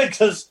mad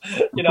because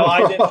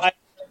I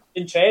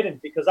didn't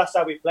training, because that's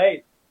how we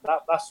played.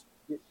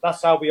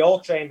 That's how we all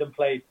trained and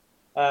played.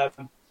 But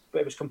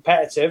it was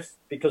competitive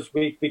because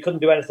we couldn't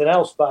do anything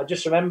else. But I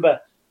just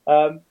remember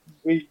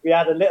we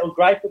had a little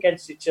gripe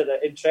against each other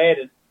in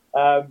training.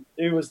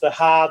 Who was the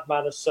hard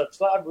man as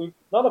such? None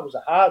of us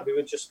are hard. We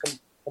were just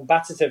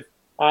combative.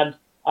 And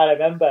I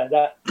remember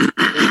that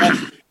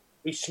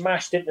we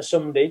smashed into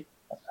somebody.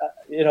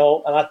 And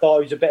I thought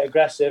he was a bit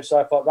aggressive, so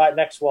I thought, right,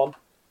 next one.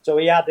 So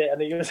he had it,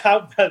 and he was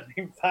out for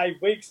 5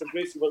 weeks, and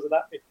Brucey wasn't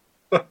happy.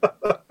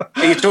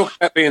 You talk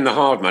about being the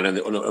hard man and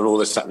all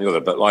this, that, and the other,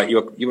 but like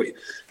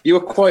you were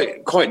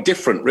quite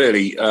different,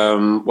 really,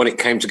 when it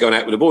came to going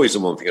out with the boys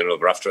and one thing or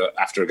another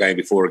after a game,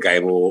 before a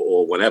game,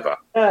 or whenever.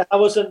 Yeah, I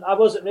wasn't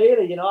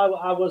really,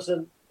 I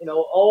wasn't,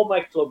 all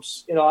my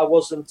clubs, I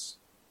wasn't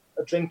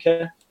a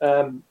drinker,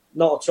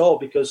 not at all,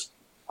 because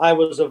I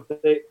was of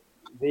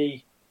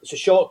it's a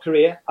short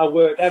career. I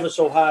worked ever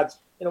so hard.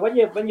 When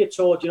you're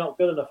told you're not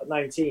good enough at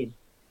 19,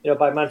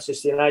 by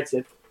Manchester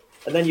United,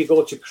 and then you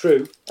go to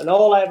Crewe, and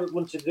all I ever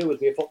wanted to do was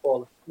be a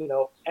footballer.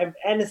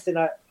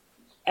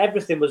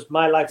 Everything was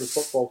my life was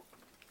football.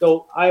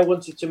 So I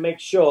wanted to make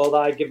sure that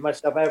I give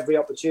myself every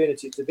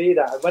opportunity to be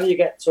that. And when you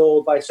get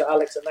told by Sir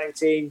Alex at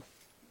 19,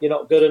 you're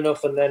not good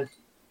enough, and then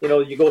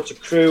you go to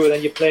Crewe, and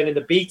then you're playing in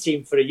the B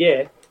team for a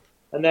year,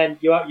 and then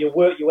you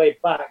work your way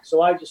back.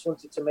 So I just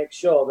wanted to make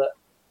sure that,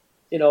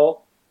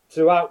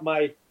 throughout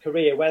my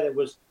career, whether it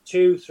was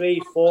 2, 3,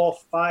 4,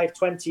 5,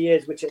 20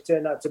 years, which it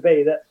turned out to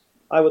be, that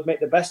I would make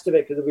the best of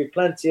it, because there'd be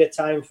plenty of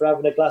time for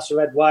having a glass of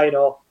red wine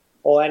or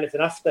anything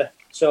after.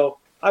 So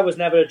I was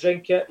never a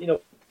drinker.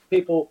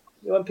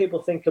 When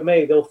people think of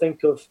me, they'll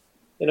think of,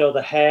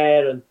 the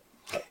hair and,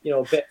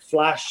 a bit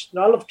flash.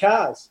 No, I loved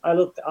cars. I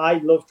loved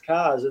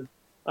cars. And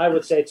I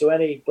would say to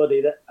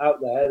anybody that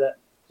out there that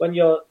when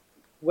you're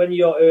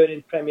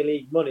earning Premier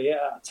League money at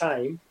a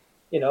time,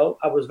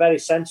 I was very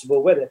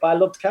sensible with it. But I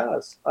loved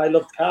cars.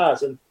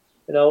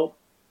 And,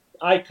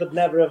 I could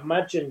never have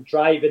imagined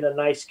driving a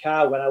nice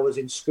car when I was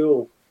in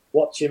school,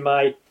 watching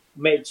my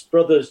mates'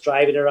 brothers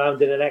driving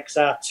around in an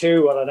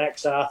XR2 or an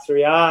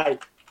XR3i. Do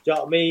you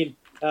know what I mean?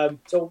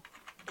 So,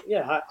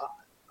 yeah,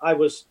 I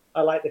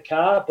like the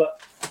car,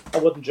 but I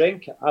wouldn't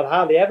drink. I'd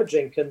hardly ever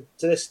drink. And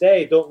to this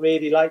day, don't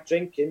really like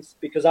drinking,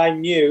 because I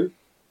knew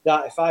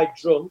that if I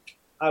drunk,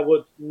 I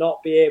would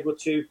not be able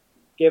to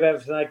give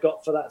everything I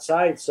got for that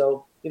side.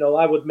 So,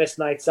 I would miss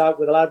nights out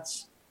with the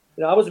lads.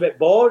 I was a bit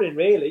boring,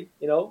 really,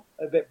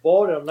 a bit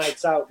boring on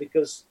nights out,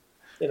 because,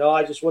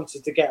 I just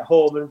wanted to get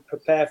home and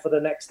prepare for the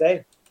next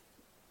day.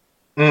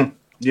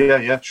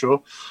 Yeah,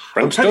 sure.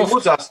 Penny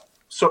Woods asked,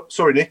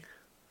 sorry, Nick.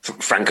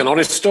 Frank and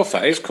honest stuff,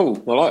 that is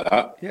cool. I like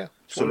that. Yeah,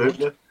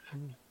 absolutely.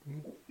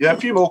 Yeah, a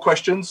few more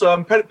questions.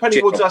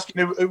 Penny Woods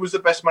asking who was the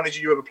best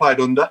manager you ever played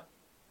under?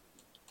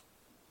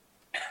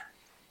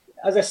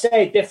 As I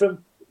say, different,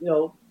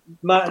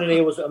 Martin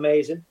O'Neill was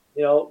amazing,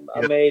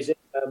 amazing.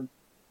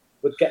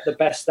 Would get the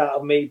best out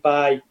of me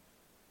by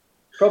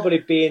probably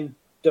being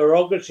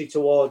derogatory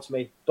towards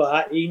me,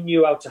 but he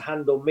knew how to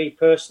handle me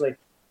personally.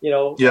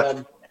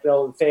 The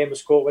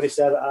famous quote when he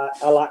said,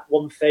 "I lack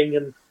one thing,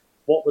 and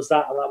what was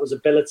that?" And that was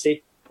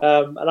ability.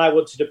 And I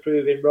wanted to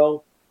prove him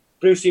wrong.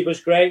 Brucey was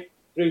great.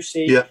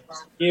 Brucey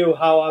knew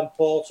how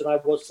important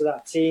I was to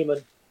that team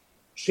and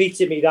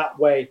treated me that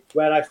way,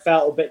 where I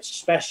felt a bit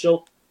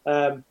special.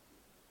 Not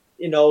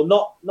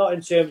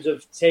in terms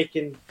of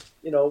taking,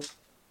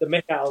 the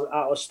mick out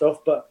of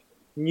stuff, but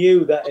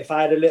knew that if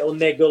I had a little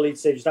niggle, he'd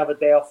say, just have a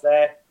day off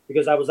there,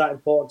 because I was that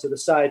important to the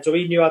side. So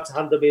he knew how to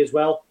handle me as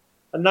well.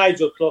 And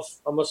Nigel Clough,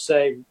 I must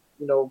say,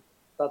 that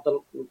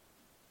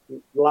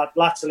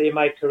latterly in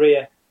my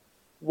career,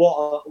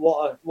 what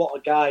a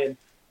guy, and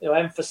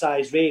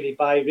emphasised really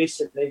by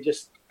recently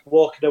just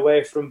walking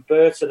away from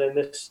Burton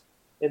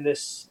in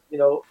this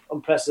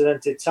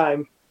unprecedented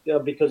time,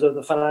 because of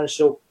the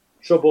financial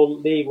trouble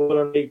League One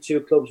and League Two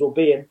clubs will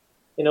be in.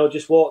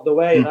 Just walked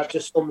away, and that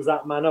just sums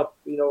that man up.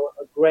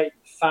 A great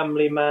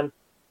family man,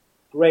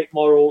 great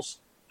morals,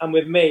 and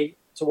with me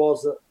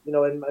towards the,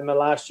 in my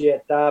last year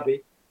at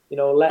Derby,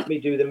 let me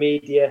do the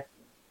media.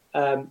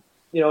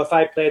 If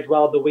I played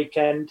well the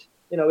weekend,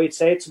 he'd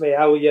say to me,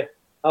 "How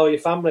are your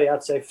family?"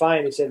 I'd say,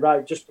 "Fine." He said,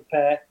 "Right, just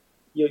prepare.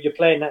 You're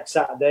playing next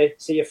Saturday.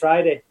 See you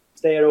Friday.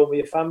 Stay at home with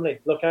your family.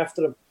 Look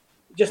after them."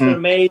 Just an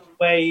amazing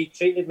way he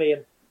treated me,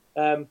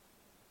 and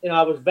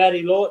I was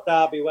very low at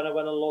Derby when I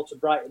went on loan to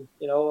Brighton.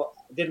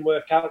 It didn't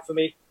work out for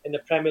me in the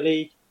Premier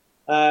League.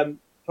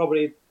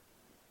 Probably,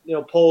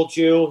 Paul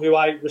Jewell, who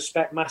I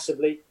respect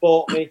massively,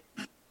 bought me,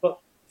 put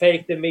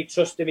faith in me,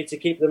 trusted me to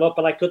keep them up,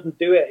 and I couldn't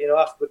do it.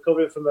 After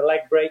recovering from a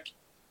leg break,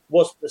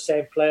 wasn't the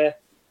same player.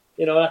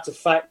 I had to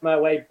fight my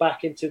way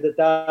back into the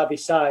Derby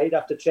side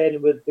after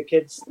training with the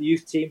kids, the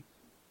youth team.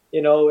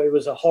 It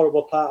was a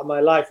horrible part of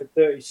my life at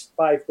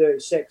 35,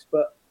 36,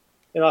 but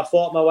I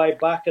fought my way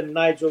back, and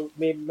Nigel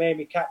made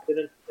me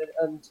captain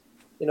and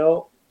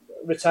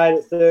retired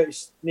at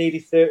 30, nearly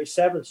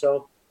 37.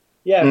 So,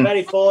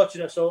 very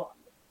fortunate. So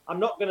I'm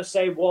not going to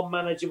say one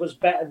manager was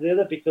better than the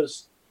other,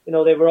 because,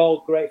 they were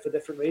all great for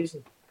different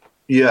reasons.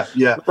 Yeah.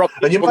 And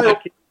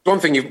one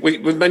thing, we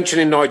were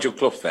mentioning Nigel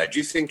Clough there. Do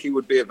you think he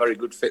would be a very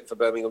good fit for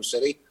Birmingham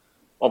City?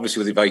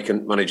 Obviously, with the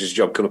vacant manager's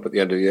job coming up at the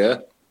end of the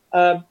year.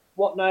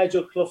 What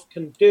Nigel Clough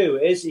can do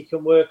is he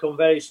can work on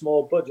very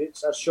small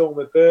budgets, as shown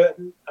with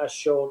Burton, as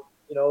shown,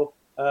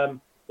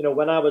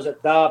 when I was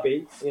at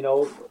Derby,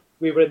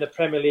 we were in the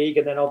Premier League,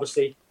 and then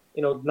obviously,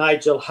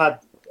 Nigel had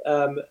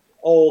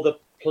all the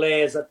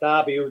players at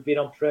Derby who had been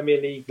on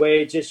Premier League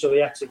wages, so he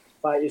had to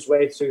fight his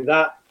way through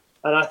that.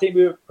 And I think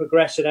we were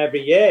progressing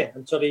every year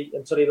until he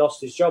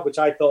lost his job, which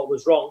I thought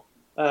was wrong.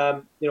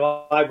 I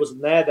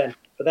wasn't there then.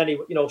 But then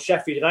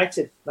Sheffield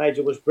United,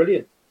 Nigel was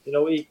brilliant.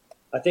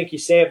 I think he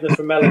saved them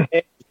from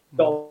relegation,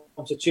 got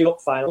them to 2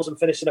 cup finals and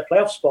finished in a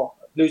playoff spot,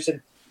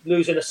 losing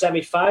a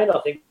semi-final.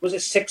 I think was it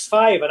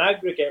 6-5 an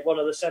aggregate, one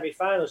of the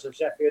semi-finals of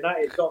Sheffield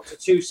United. Got to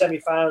 2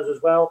 semi-finals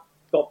as well.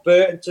 Got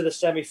Burton to the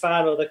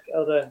semi-final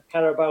of the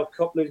Carabao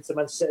Cup, losing to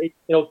Man City.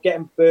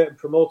 Getting Burton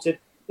promoted.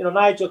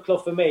 Nigel Clough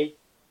for me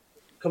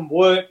can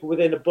work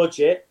within a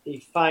budget. He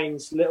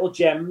finds little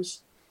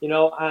gems,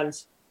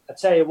 and I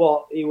tell you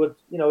what, he would.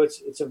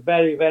 It's a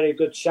very, very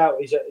good shout.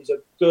 He's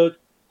a good,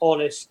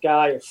 honest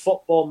guy, a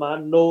football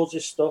man, knows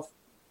his stuff,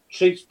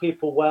 treats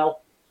people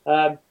well.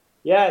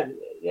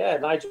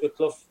 Nigel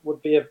Clough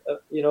would be a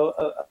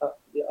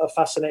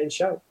fascinating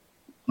show.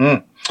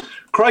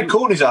 Craig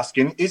Courtney's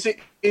asking, is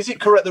it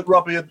correct that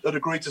Robbie had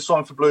agreed to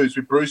sign for Blues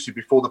with Brucey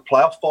before the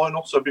playoff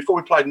final? So before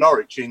we played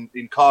Norwich in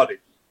Cardiff,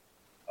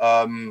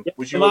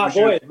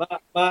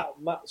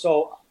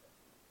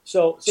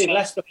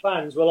 Leicester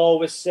fans will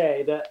always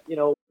say that,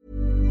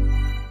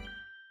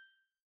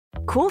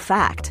 Cool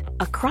fact,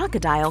 a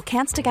crocodile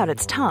can't stick out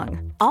its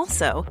tongue.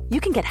 Also,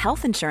 you can get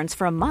health insurance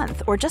for a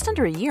month or just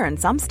under a year in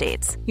some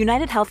states.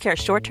 United Healthcare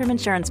short-term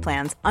insurance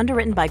plans,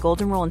 underwritten by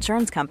Golden Rule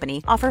Insurance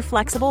Company, offer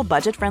flexible,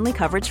 budget-friendly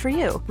coverage for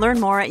you. Learn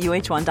more at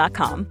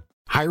uh1.com.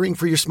 Hiring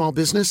for your small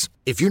business?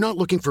 If you're not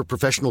looking for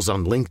professionals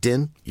on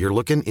LinkedIn, you're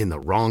looking in the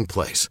wrong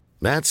place.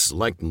 That's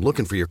like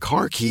looking for your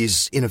car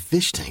keys in a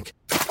fish tank.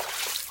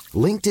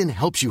 LinkedIn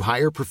helps you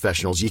hire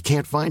professionals you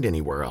can't find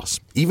anywhere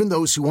else, even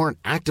those who aren't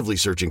actively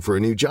searching for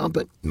a new job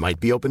but might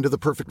be open to the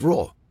perfect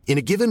role. In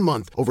a given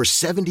month, over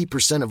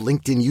 70% of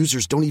LinkedIn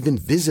users don't even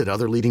visit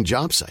other leading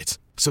job sites.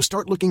 So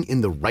start looking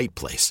in the right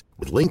place.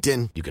 With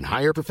LinkedIn, you can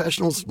hire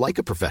professionals like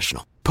a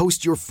professional.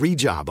 Post your free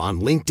job on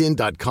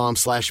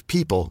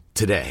linkedin.com/people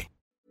today.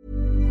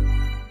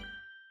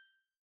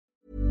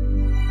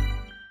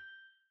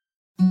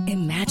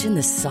 Imagine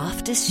the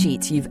softest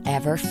sheets you've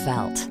ever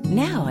felt.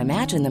 Now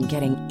imagine them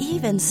getting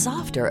even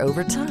softer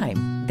over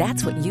time.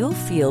 That's what you'll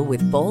feel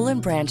with Boll &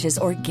 Branch's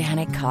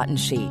organic cotton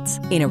sheets.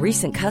 In a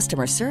recent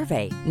customer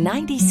survey,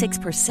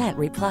 96%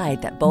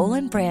 replied that Boll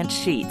 & Branch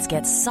sheets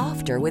get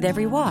softer with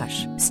every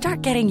wash.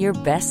 Start getting your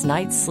best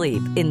night's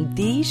sleep in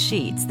these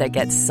sheets that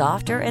get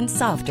softer and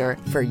softer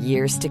for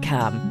years to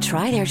come.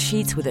 Try their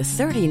sheets with a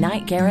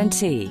 30-night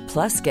guarantee.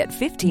 Plus, get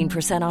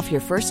 15% off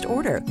your first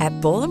order at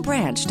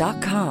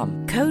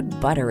bollandbranch.com. Code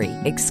BUTTERY.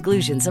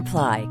 Exclusions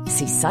apply.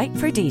 See site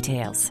for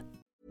details.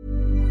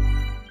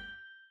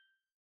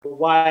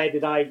 Why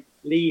did I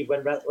leave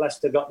when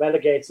Leicester got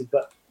relegated?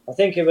 But I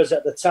think it was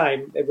at the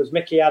time, it was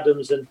Mickey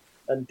Adams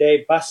and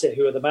Dave Bassett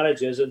who were the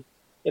managers. And,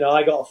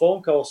 I got a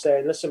phone call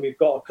saying, listen, we've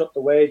got to cut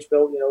the wage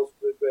bill,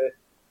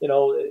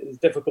 in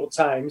difficult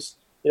times.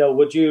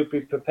 Would you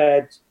be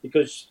prepared,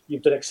 because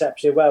you've done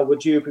exceptionally well,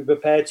 would you be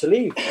prepared to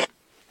leave?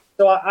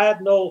 So I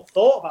had no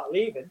thought about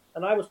leaving,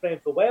 and I was playing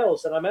for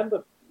Wales. And I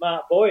remember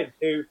Mark Bowen,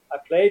 who I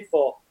played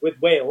for with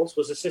Wales,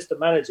 was assistant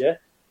manager.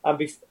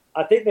 And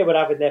I think they were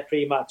having their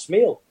pre-match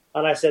meal.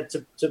 And I said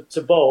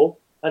to Bo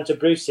and to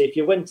Brucey, if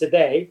you win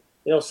today,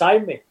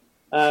 sign me.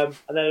 And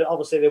then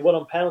obviously they won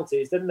on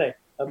penalties, didn't they?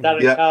 And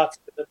Darren Carter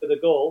with a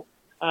goal.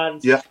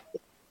 And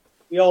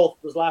we all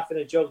was laughing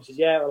and joking, says,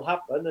 yeah, it'll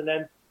happen. And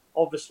then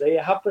obviously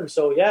it happened.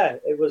 So yeah,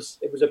 it was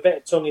a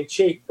bit tongue in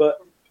cheek,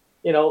 but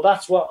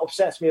that's what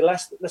upsets me.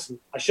 Leicester. Listen,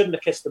 I shouldn't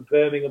have kissed the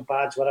Birmingham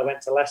badge when I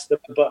went to Leicester,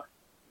 but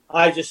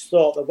I just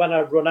thought that when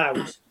I run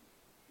out,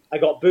 I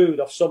got booed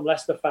off some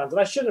Leicester fans,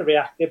 and I shouldn't have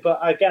reacted. But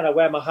again, I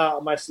wear my heart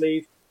on my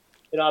sleeve.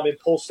 I'm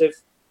impulsive.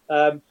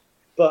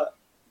 But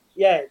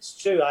yeah, it's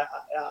true.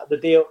 The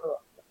deal.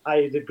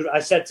 I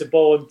said to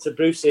Bo and to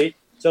Brucey,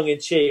 tongue in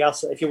cheek,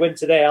 if you win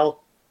today,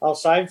 I'll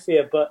sign for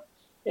you. But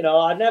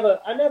I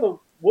never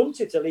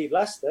wanted to leave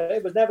Leicester.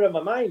 It was never in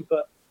my mind.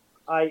 But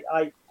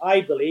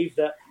I believe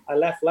that I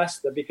left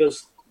Leicester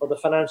because of the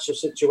financial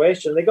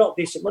situation. They got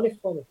decent money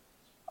for me.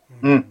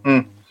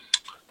 Mm-hmm.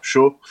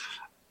 Sure.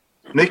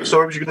 Nick,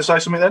 sorry, was you going to say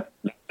something then?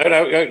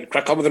 No,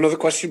 crack on with another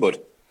question, bud.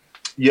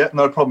 Yeah,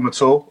 no problem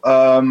at all.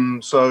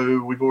 So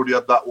we've already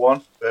had that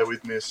one. Bear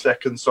with me a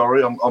second,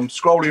 sorry. I'm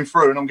scrolling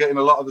through and I'm getting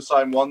a lot of the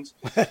same ones.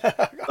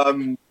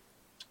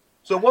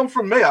 So one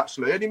from me,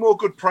 actually. Any more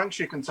good pranks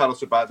you can tell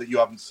us about that you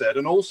haven't said?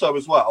 And also,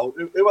 as well,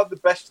 who had the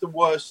best and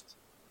worst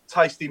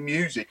taste in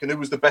music, and who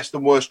was the best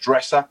and worst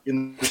dresser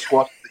in the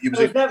squad that you was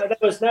in?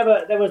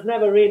 There was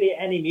never really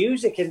any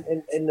music in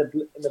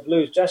the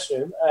Blues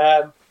dressing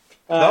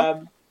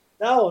room.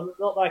 No,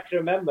 not that I can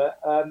remember.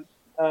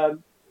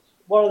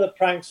 One of the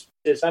pranks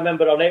is, I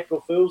remember on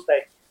April Fool's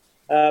Day,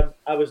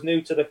 I was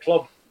new to the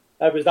club.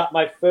 Was that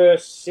my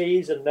first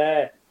season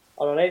there?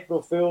 And on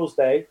April Fool's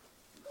Day,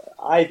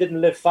 I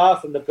didn't live far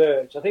from the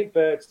Birch. I think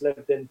Birch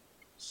lived in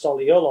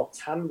Solihull or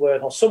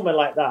Tanworth or somewhere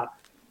like that.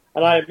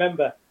 And I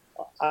remember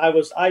I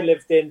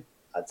lived in,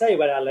 I'll tell you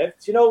where I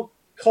lived. Do you know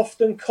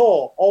Cofton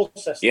Court,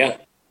 Alcester?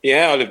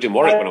 Yeah, I lived in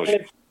Warwick when I was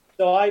young.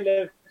 So I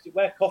lived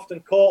where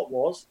Cofton Court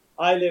was.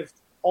 I lived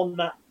on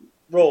that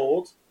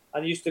road,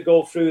 and used to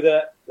go through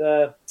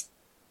the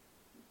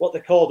what they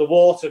call the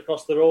water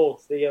across the road,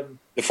 the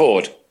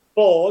ford.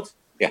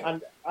 Yeah.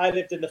 And I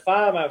lived in the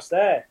farmhouse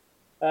there.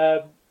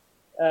 Quite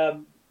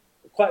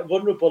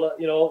vulnerable,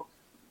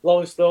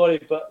 long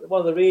story, but one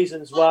of the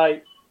reasons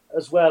why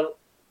as well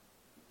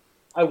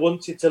I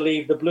wanted to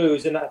leave the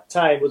Blues in that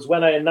time was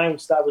when I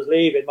announced that I was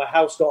leaving, my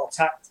house got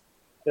attacked.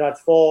 I had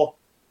 4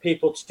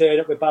 people turn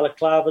up with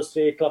balaclavas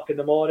 3 o'clock in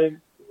the morning.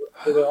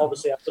 They were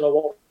obviously, I don't know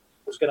what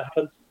was going to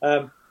happen.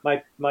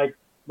 My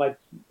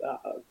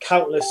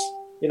countless,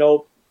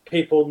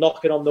 people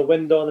knocking on the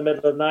window in the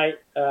middle of the night.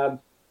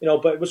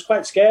 But it was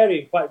quite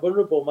scary and quite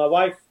vulnerable. My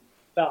wife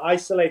felt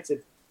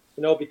isolated,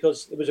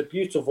 because it was a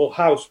beautiful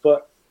house,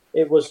 but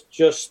it was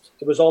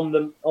on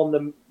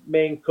the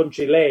main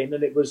country lane,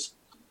 and it was,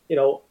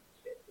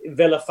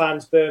 Villa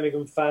fans,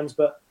 Birmingham fans.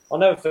 But I'll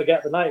never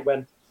forget the night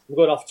when, I'm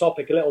going off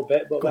topic a little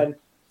bit, but when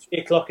 3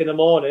 o'clock in the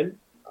morning,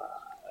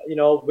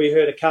 we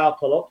heard a car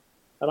pull up,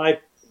 and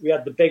we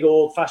had the big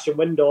old-fashioned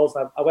windows.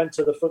 I went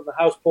to the front of the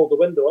house, pulled the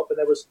window up, and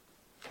there was,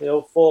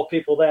 4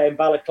 people there in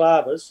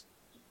balaclavas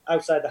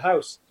outside the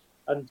house.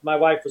 And my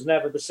wife was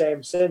never the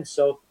same since.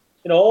 So,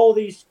 all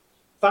these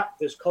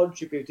factors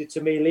contributed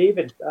to me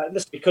leaving.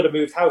 Listen, we could have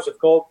moved house, of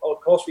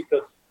course we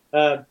could.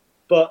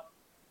 But,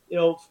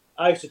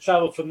 I used to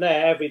travel from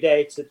there every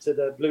day to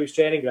the Blues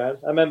training ground.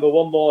 I remember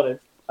one morning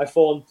I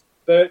phoned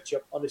Birch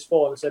up on his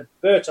phone and said,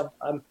 Birch,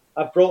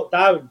 I've brought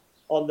down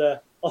on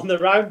the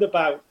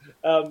roundabout.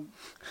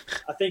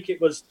 I think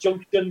it was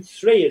Junction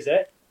 3, is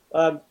it?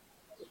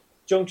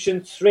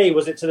 Junction 3,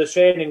 was it, to the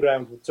training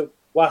ground, to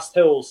West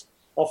Hills,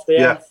 off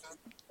the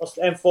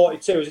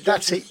M42. Is it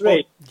That's Junction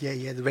it. 3? Oh,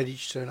 yeah, the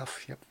Redditch turn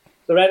off. Yep.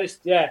 The Redditch,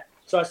 yeah.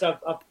 So I said,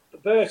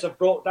 Birch, I've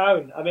brought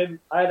down.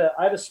 I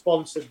had a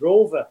sponsored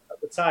Rover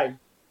at the time.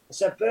 I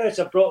said, Birch,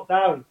 I've brought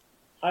down.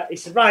 He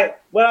said, right,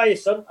 where are you,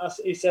 son?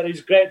 He said,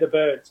 he's great, the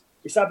Birds.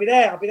 He said,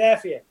 I'll be there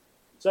for you.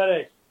 So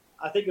anyway,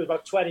 I think it was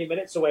about 20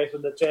 minutes away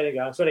from the training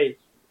ground. So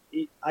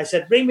I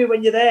said, ring me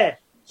when you're there.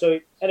 So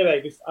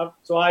anyway,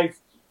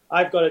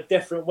 I've got a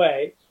different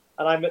way,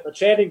 and I'm at the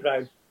training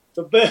ground.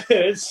 So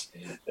Birds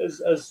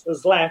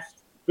has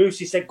left.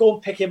 Brucey said, go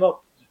and pick him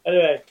up.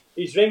 Anyway,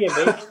 he's ringing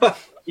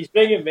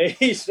me.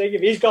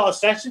 He's got a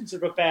session to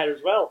prepare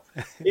as well.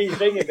 He's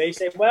ringing me,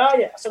 saying, where are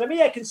you? I said, I'm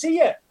here, I can see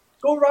you.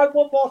 Go round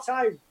one more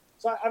time.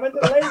 So I'm in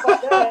the lane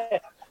back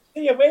there.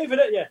 See you waving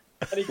at you.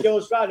 And he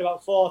goes round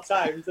about 4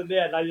 times. And in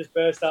the end, I just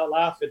burst out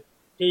laughing.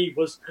 He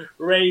was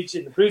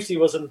raging. Brucey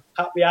wasn't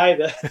happy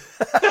either.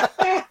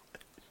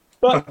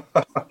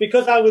 But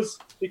because I was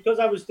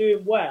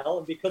doing well,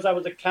 and because I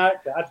was a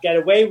character, I'd get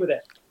away with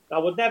it. I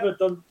would never have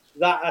done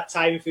that at a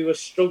time if he was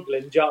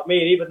struggling. Do you know what I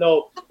mean? Even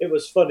though it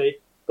was funny.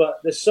 But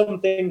there's some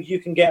things you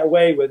can get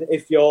away with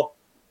if you're,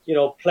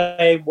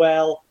 playing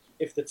well,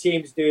 if the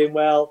team's doing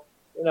well,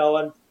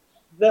 and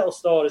little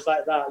stories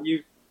like that.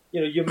 You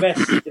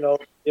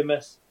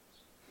miss.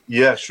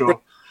 Yeah, sure.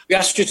 We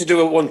asked you to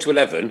do a 1 to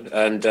 11,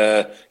 and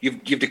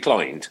you've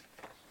declined.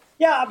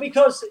 Yeah,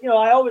 because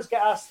I always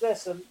get asked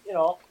this, and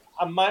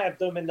I might have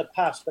done them in the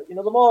past, but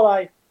the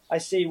more I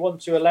see 1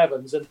 to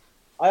 11s, and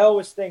I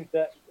always think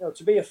that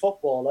to be a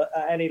footballer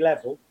at any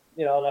level,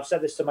 and I've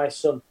said this to my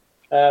son,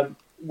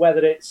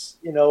 whether it's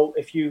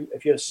if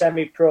you're a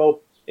semi-pro,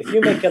 if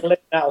you make a living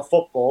out of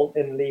football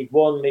in League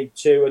 1, League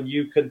 2, and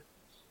you can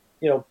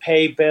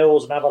pay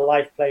bills and have a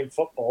life playing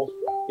football,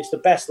 it's the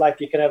best life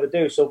you can ever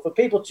do. So for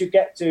people to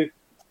get to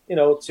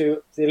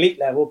the elite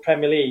level,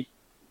 Premier League,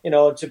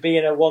 to be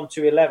in a 1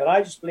 to 11,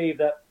 I just believe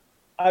that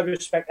I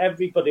respect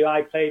everybody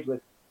I played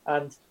with,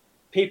 and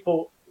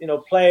people,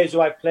 players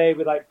who I played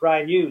with, like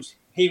Brian Hughes,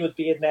 he would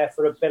be in there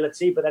for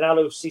ability, but then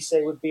Alou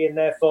Cisse would be in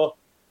there for,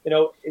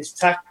 his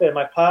tackler,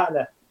 my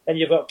partner. Then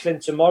you've got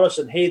Clinton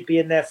Morrison, he'd be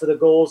in there for the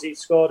goals he'd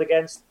scored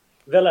against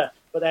Villa.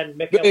 But then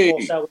Mikel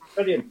Forsell was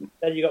brilliant.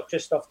 Then you got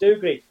Christophe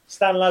Dugarry,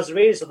 Stan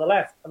Lazaridis on the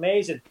left,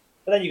 amazing.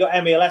 But then you got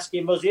Emile Heskey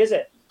and Muzzy, is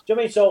it? Do you know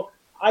what I mean? So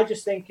I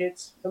just think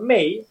for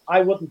me,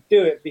 I wouldn't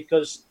do it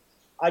because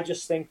I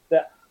just think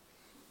that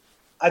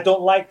I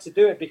don't like to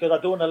do it because I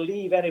don't want to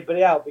leave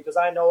anybody out, because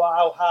I know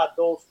how hard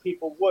those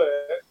people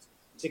worked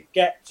to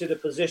get to the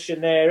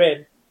position they're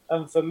in.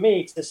 And for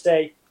me to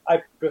say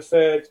I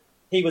preferred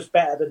he was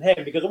better than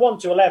him, because a 1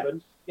 to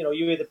 11, you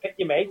either pick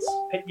your mates,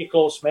 pick your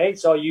close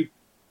mates, or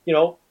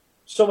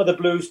some of the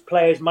Blues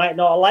players might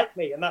not like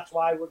me, and that's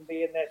why I wouldn't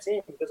be in their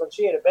team, because I'm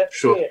sheer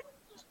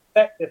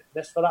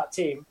effectiveness for that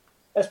team.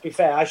 Let's be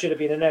fair, I should have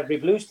been in every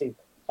Blues team.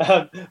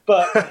 And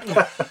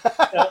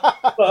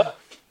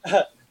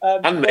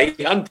me,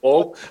 and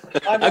Paul,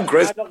 and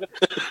Chris. But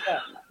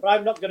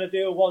I'm not going to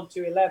do a 1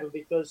 to 11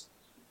 because,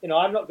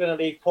 I'm not going to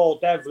leave Paul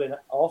Devlin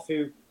off,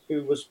 who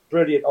was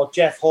brilliant, or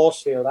Jeff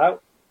Horsfield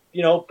out.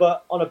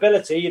 But on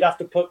ability, you'd have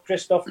to put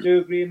Christophe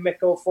Dugarry and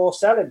Mikel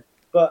Forsell in.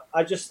 But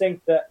I just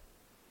think that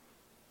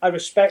I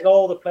respect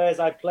all the players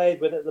I played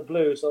with at the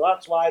Blues, so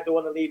that's why I don't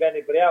want to leave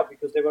anybody out,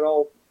 because they were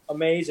all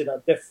amazing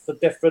for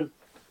different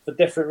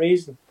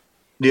reasons.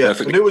 Yeah,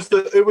 and who was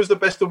the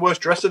best and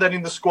worst dresser then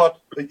in the squad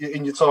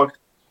in your time?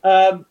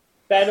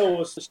 Benno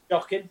was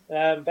shocking.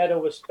 Benno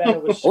was.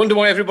 I wonder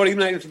why everybody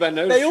named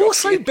Benno. They all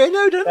say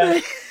Benno, don't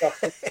they?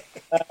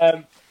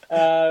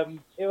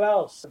 Who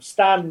else?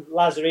 Stan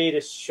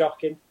Lazaridis,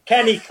 shocking.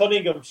 Kenny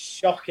Cunningham,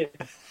 shocking.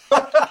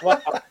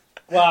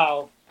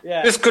 Wow.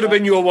 Yeah. This could have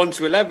been your 1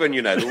 to 11,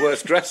 the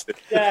worst dressed.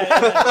 Yeah.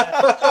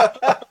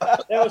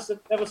 There were some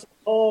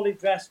poorly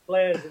dressed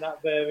players in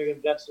that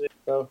Birmingham dressing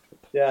room. So,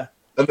 yeah.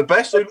 And the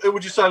best, who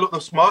would you say looked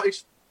the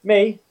smartest?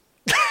 Me.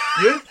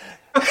 You?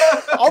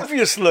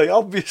 Obviously.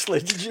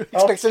 Did you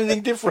expect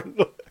anything different?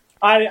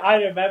 I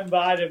remember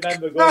going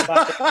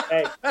back to the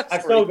day.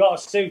 I've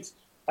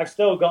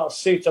still got a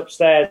suit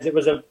upstairs. It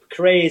was a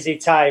crazy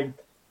time.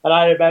 And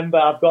I remember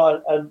I've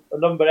got a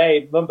number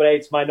 8. Number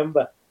 8's my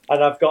number.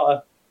 And I've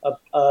got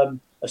a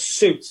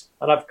suit.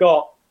 And I've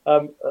got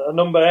a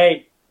number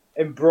 8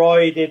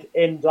 embroidered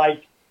in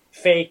like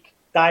fake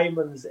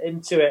diamonds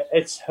into it.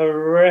 It's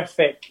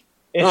horrific.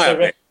 It's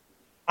horrific.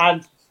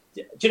 And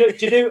do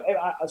you know?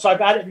 So I've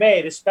had it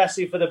made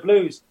especially for the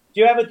Blues.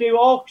 Do you ever do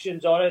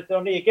auctions or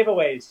only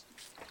giveaways?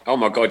 Oh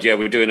my God, yeah,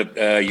 we're doing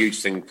a huge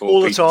thing for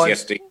all the time.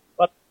 PTSD.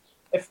 But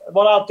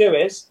what I'll do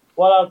is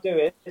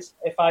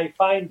if I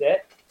find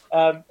it,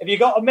 if you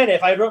got a minute,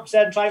 if I run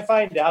upstairs and try and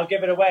find it, I'll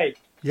give it away.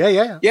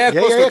 Yeah, of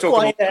course we're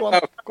talking.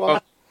 Go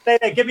on. Stay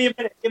there. Give me a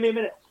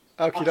minute.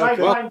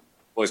 Okay.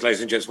 Boys,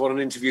 ladies and gents, what an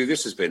interview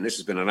this has been. This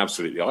has been an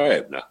absolutely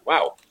eye-opener.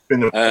 Wow.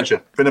 Been a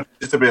pleasure. Been a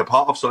pleasure to be a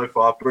part of so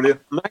far.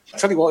 Brilliant. Mate, I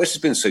tell you what, this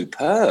has been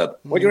superb.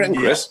 What do you reckon,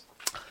 Chris?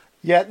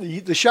 Yeah,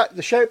 the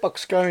shout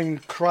box going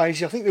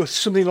crazy. I think there was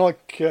something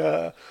like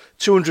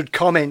 200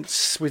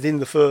 comments within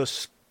the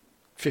first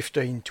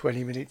 15,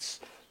 20 minutes.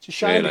 It's a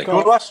shame. Really? Do you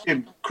want to ask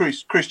him,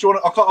 Chris? Do you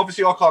want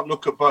to? I can't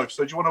look at both.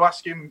 So do you want to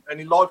ask him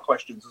any live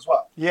questions as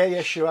well?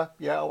 Yeah, sure.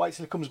 Yeah, I'll wait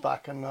till he comes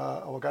back and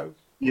I'll go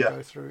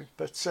through it.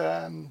 But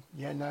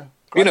no.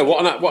 Great.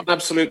 What an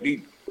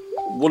absolutely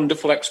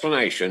wonderful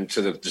explanation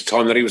to the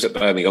time that he was at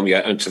Birmingham,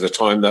 and to the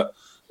time that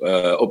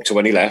up to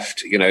when he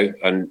left,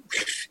 and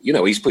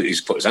he's put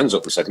his hands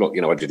up and said, "Look,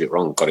 I did it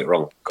wrong, got it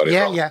wrong."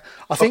 Yeah.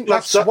 I think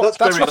that's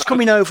what's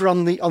coming over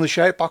on the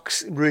shout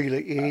box.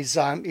 Really, is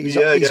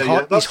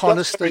his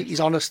honesty. His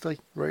honesty,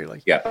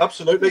 really. Yeah,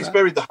 absolutely. It's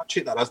buried the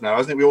hatchet that has now,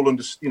 hasn't it? We all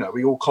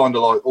we all kind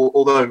of like,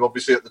 although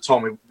obviously at the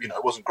time, it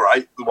wasn't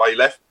great the way he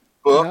left,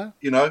 but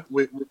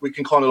we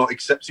can kind of like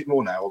accept it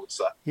more now. I would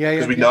say,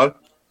 because we know.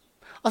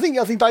 I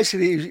think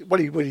basically what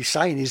he's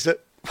saying is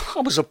that I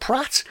was a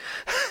prat.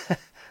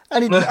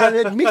 And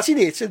admitted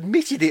it.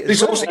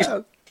 He's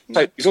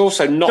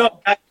also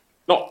not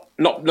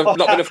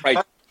been afraid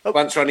to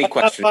answer any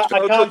questions. If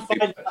I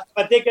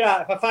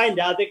find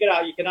it, I'll dig it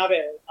out. You can have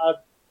it,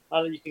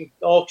 and you can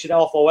auction it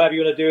off or whatever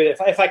you want to do with it.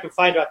 If I can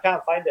find it, I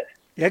can't find it.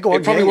 Yeah, go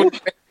on.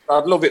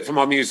 I'd love it for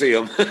my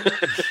museum.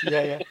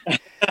 Yeah.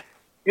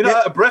 You're not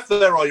out of breath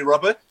there, are you,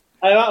 Robbie?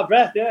 I'm out of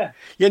breath. Yeah.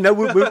 Yeah. No,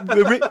 we're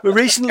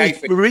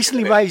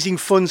recently raising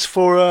funds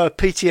for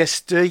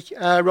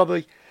PTSD,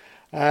 Robbie.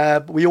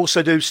 We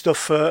also do stuff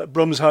for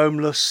Brum's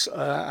Homeless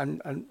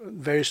and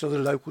various other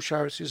local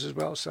charities as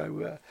well.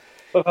 So,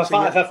 but if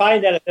I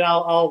find anything,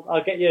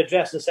 I'll get your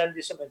address and send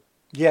you something.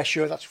 Yeah,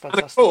 sure, that's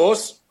fantastic. And of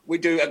course, we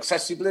do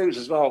Accessi Blues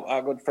as well.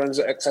 Our good friends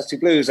at Accessi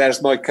Blues.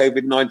 There's my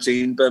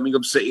COVID-19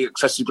 Birmingham City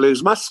Accessi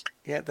Blues mask.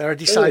 Yeah, they're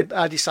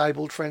our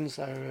disabled friends.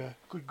 They're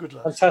good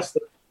lads.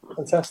 Fantastic.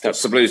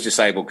 That's the Blues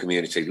disabled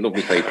community.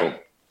 Lovely people.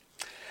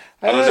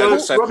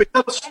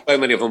 So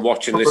many of them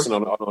watching this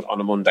on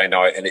a Monday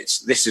night, and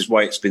this is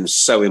why it's been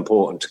so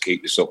important to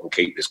keep this up and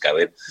keep this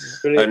going.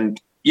 Brilliant.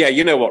 And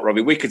you know what,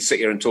 Robbie, we could sit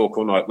here and talk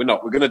all night. We're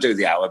not. We're going to do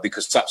the hour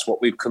because that's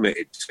what we've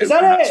committed to. Is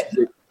that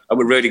it? And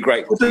we're really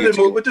grateful.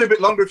 We'll do a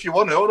bit longer if you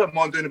want to. I don't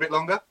mind doing a bit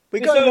longer.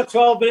 We've got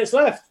 12 minutes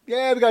left.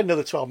 Yeah, we've got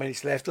another 12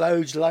 minutes left.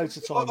 Loads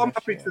of time. I'm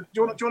happy to. Do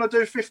you want to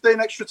do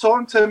 15 extra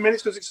time, 10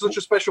 minutes because it's such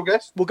a special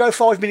guest? We'll go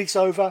 5 minutes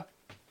over.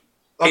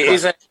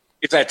 Okay.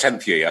 It's our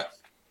 10th year.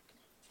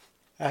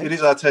 It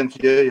is our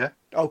 10th year, yeah.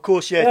 Oh, of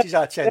course, yeah, it is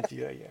our 10th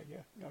year, yeah.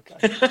 Okay.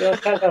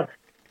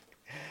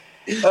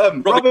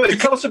 Robert,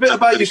 tell us a bit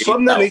about your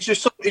son then. He's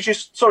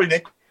just sorry,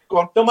 Nick. Go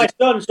on.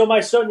 So my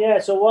son, yeah.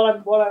 So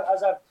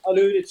as I've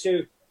alluded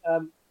to,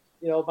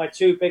 my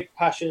two big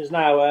passions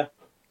now are,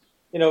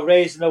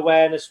 raising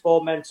awareness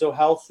for mental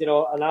health, and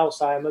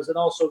Alzheimer's, and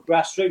also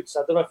grassroots.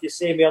 I don't know if you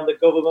see me on the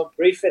government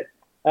briefing.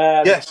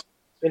 Yes.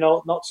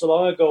 Not so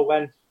long ago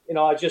when,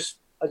 I just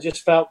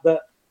felt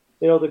that,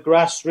 the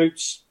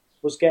grassroots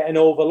was getting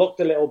overlooked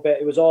a little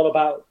bit. It was all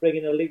about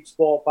bringing elite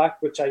sport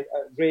back, which I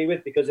agree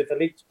with, because if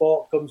elite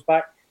sport comes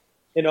back,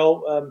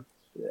 the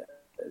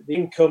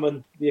income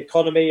and the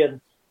economy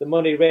and the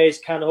money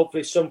raised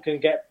hopefully some can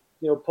get,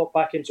 put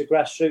back into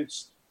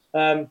grassroots.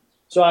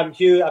 So I'm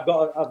Hugh. I've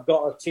got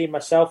a team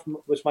myself,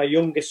 which my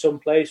youngest son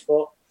plays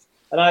for,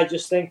 and I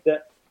just think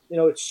that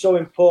it's so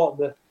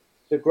important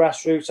the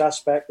grassroots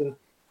aspect, and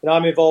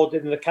I'm involved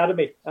in an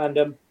academy,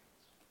 and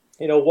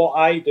what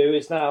I do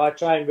is now I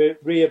try and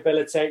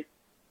rehabilitate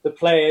the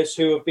players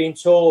who have been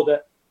told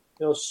at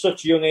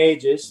such young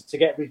ages to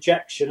get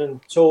rejection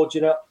and told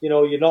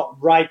you're not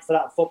right for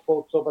that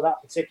football club at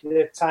that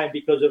particular time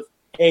because of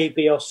A,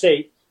 B, or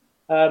C.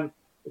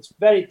 it's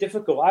very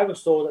difficult. I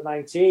was told at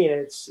 19,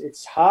 and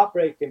it's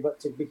heartbreaking. But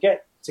to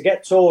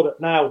get told at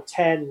now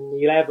 10,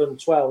 11,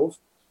 12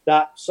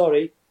 that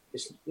sorry,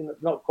 it's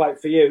not quite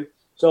for you.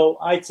 So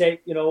I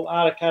take,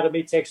 our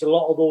academy takes a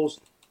lot of those,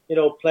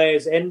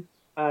 players in,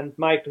 and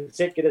my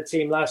particular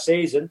team last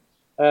season,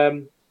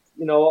 7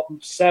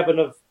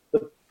 of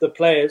the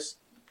players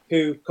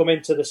who come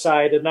into the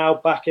side are now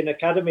back in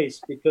academies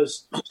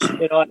because,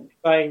 I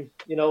try and,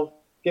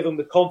 give them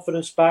the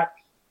confidence back,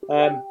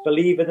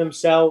 believe in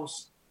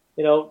themselves,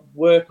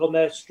 work on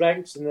their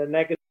strengths and their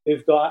negatives.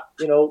 Who've got,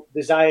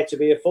 desire to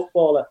be a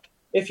footballer.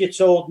 If you're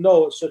told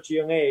no at such a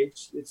young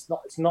age, it's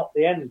not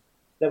the end.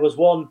 There was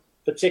one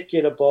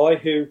particular boy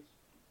who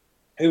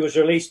was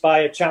released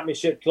by a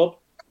championship club.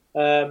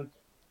 They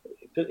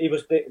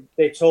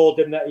told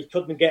him that he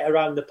couldn't get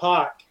around the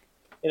park,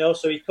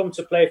 so he'd come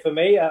to play for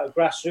me at a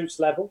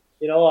grassroots level.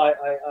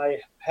 I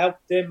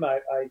helped him. I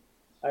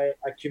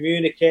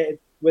communicated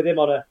with him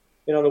on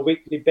a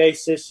weekly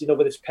basis,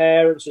 with his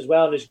parents as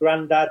well, and his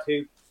granddad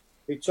who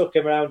took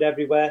him around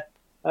everywhere.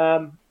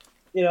 And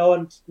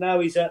now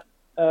he's at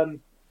a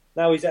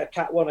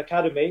Cat 1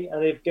 academy,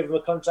 and they've given him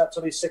a contract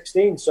till he's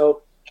 16.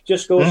 So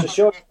just goes to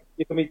show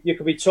you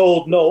can be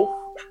told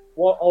no.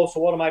 Also,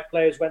 one of my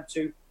players went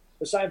to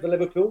the sign for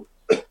Liverpool.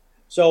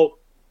 So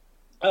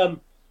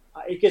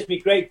it gives me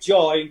great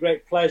joy and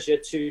great pleasure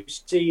to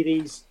see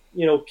these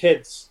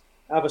kids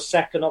have a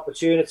second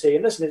opportunity.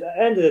 And listen, at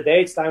the end of the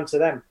day, it's down to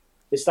them.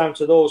 It's down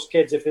to those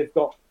kids if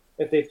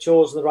they've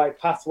chosen the right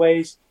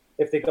pathways,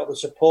 if they've got the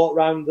support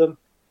around them.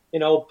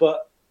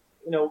 But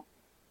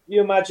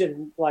you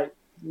imagine, like,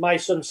 my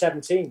son's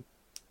 17.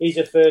 He's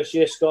a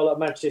first-year scholar at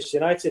Manchester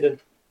United, and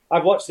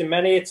I've watched him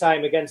many a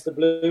time against the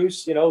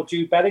Blues.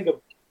 Jude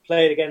Bellingham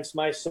played against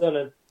my son,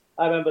 and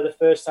I remember the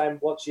first time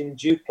watching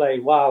Jude play.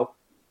 Wow!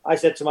 I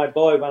said to my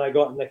boy when I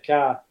got in the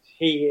car,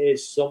 he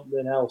is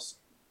something else.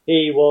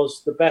 He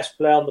was the best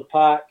player on the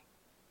park.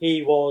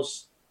 He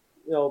was,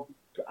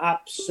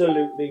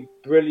 absolutely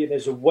brilliant.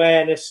 His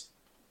awareness,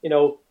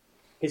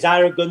 his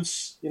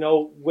arrogance,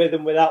 with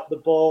and without the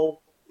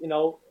ball,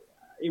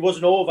 he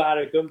wasn't over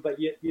arrogant, but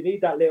you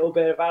need that little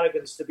bit of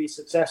arrogance to be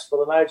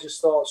successful. And I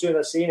just thought, as soon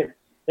as I seen him,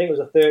 I think it was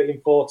a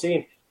 13,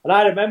 14. And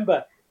I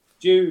remember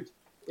Jude,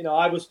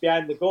 I was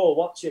behind the goal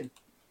watching,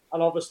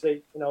 and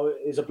obviously,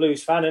 he's a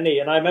Blues fan, isn't he?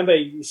 And I remember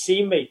he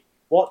seen me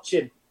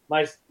watching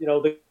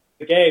the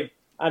game,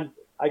 and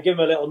I give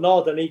him a little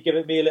nod, and he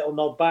giving me a little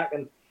nod back,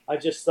 and I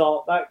just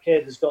thought that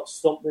kid has got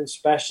something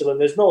special, and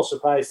there's no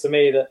surprise to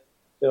me that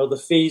the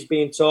fees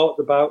being talked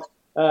about.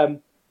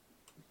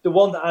 The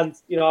one that, and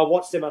I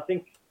watched him. I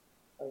think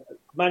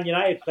Man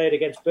United played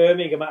against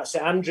Birmingham at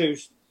St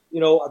Andrews.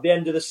 At the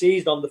end of the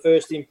season on the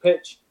first team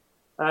pitch,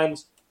 and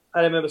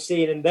I remember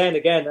seeing him then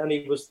again, and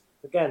he was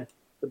again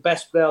the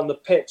best player on the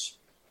pitch.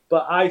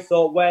 But I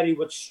thought where he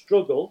would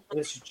struggle, and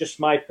this is just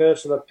my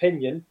personal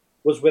opinion,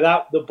 was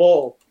without the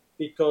ball,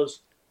 because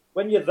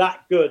when you're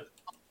that good,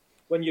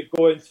 when you're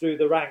going through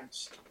the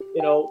ranks,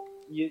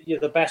 you're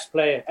the best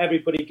player.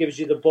 Everybody gives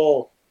you the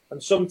ball.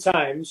 And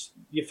sometimes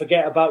you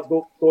forget about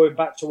going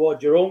back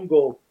toward your own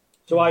goal.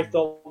 So I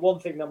thought one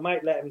thing that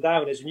might let him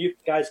down is, and you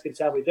guys can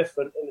tell me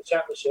different in the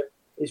championship,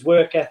 is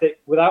work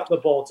ethic without the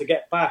ball to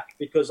get back.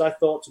 Because I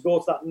thought to go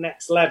to that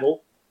next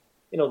level,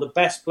 the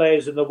best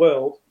players in the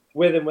world,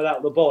 with and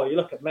without the ball. You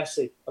look at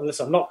Messi. And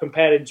listen, I'm not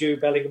comparing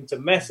Jude Bellingham to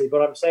Messi, but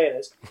what I'm saying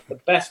is the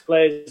best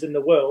players in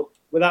the world,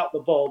 without the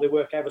ball, they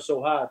work ever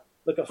so hard.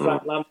 Look at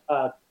Frank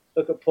Lampard.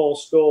 Look at Paul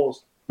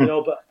Scholes.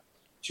 But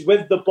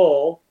with the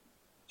ball,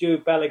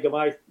 Jude Bellingham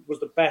was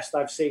the best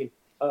I've seen.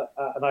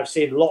 And I've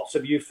seen lots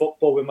of youth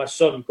football with my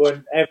son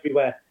going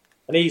everywhere.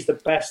 And he's the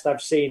best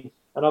I've seen.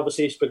 And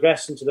obviously he's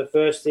progressing to the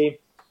first team.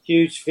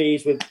 Huge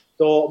fees with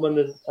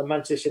Dortmund and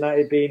Manchester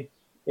United being,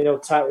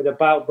 touted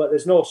about. But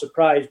there's no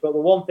surprise. But the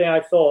one thing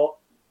I thought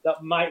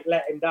that might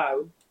let him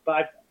down,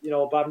 but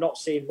I've not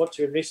seen much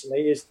of him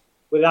recently, is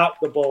without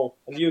the ball.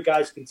 And you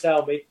guys can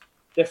tell me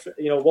different,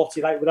 what's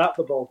he like without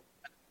the ball.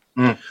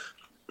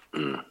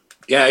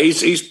 Yeah,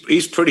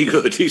 he's pretty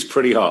good. He's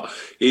pretty hot.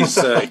 He's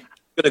going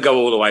to go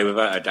all the way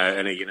without a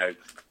doubt, isn't he?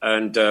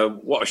 And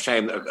what a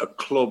shame that a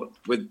club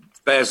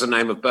bears the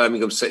name of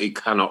Birmingham City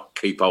cannot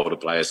keep hold of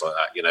players like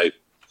that.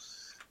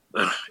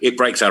 It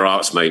breaks our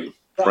hearts, mate.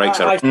 Breaks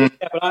our hearts.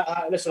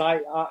 But listen,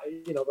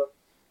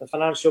 the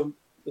financial,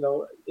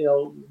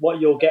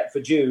 what you'll get for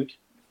Jude,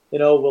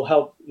 will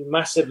help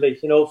massively,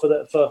 for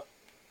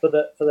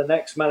the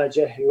next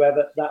manager,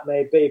 whoever that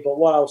may be. But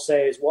what I'll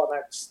say is, what an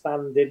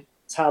outstanding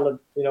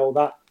talent,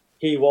 that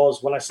he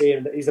was when I see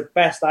him. He's the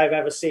best I've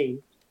ever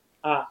seen.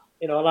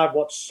 And I've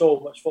watched so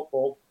much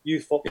football,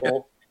 youth football.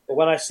 Yeah. But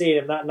when I see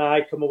him that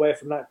night, I come away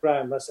from that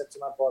ground, I said to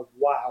my boy,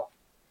 wow.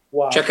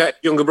 Check out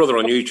his younger brother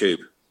on YouTube.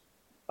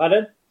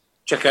 Pardon?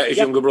 Check out his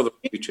younger brother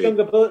on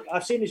YouTube.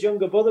 I've seen his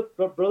younger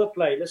brother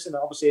play. Listen,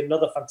 obviously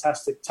another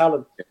fantastic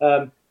talent.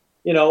 And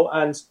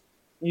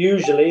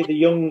usually the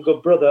younger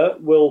brother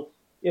will,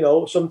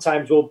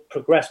 sometimes will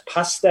progress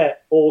past their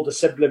older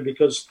sibling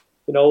because,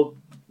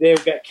 they'll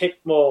get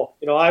kicked more.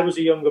 I was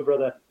a younger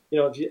brother.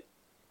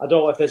 I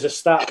don't know if there's a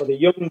stat, but the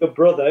younger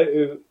brother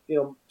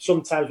who,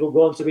 sometimes will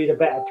go on to be the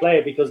better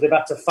player because they've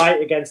had to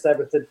fight against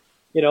everything,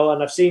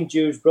 and I've seen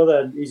Jude's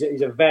brother, and he's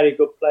a very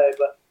good player,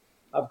 but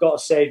I've got to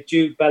say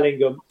Jude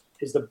Bellingham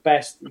is the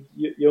best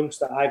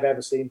youngster I've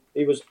ever seen.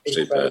 He was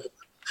incredible.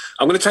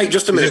 I'm going to take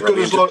just a minute,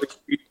 Robbie, and just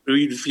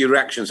read a few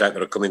reactions out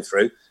that are coming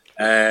through.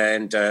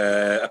 And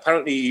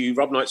apparently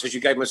Rob Knight says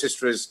you gave my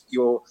sister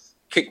your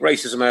kick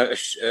racism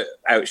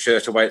out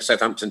shirt away at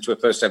Southampton to her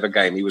first ever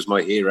game. He was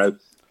my hero.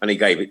 And he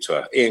gave it to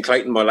her. Ian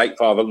Clayton, my late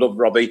father, loved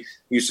Robbie.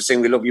 He used to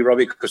sing, "We love you,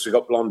 Robbie, because we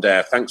got blonde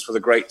hair. Thanks for the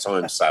great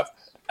time, Sav."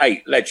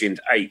 8, legend.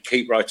 8,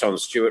 keep right on,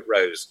 Stuart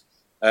Rose.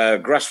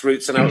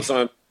 Grassroots and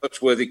Alzheimer's,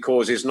 such worthy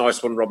causes.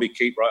 Nice one, Robbie,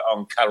 keep right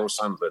on, Carol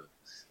Sandlin.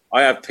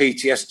 I have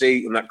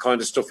PTSD and that kind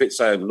of stuff hits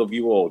home. Love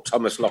you all,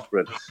 Thomas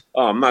Lochran.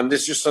 Oh, man,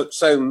 there's just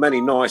so many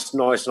nice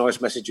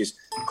messages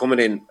coming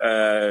in.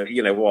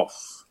 You know what?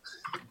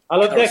 I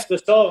love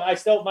the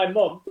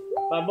song.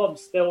 My mum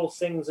still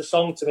sings a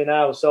song to me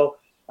now. So,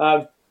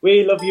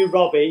 we love you,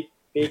 Robbie,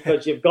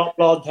 because you've got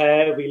blonde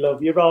hair. We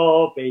love you,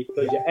 Robbie,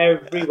 because you're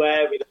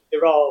everywhere. We love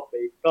you,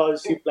 Robbie,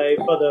 because you play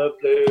for the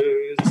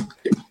Blues.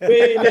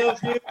 We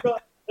love you,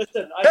 Robbie.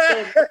 Listen,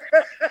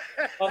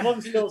 my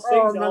mum still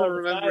sings it all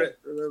the time.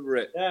 Remember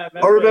it. Yeah,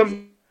 I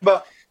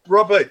remember,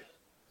 Robbie,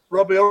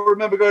 I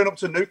remember going up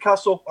to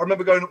Newcastle. When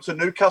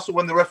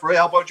the referee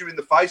elbowed you in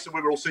the face and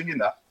we were all singing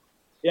that.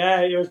 Yeah,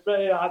 it was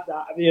brilliant.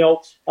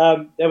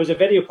 There was a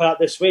video put out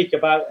this week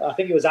about, I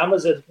think it was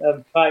Amazon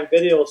Prime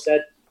Video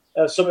said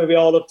something we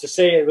all love to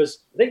see. I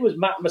think it was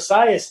Matt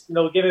Messias,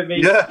 giving it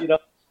me. And do you know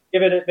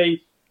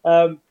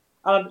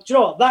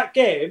what? That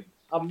game,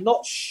 I'm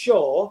not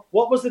sure.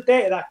 What was the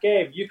date of that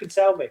game? You can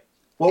tell me.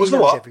 What was the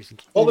what?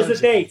 What was the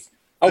date?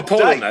 Oh,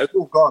 Paul, no.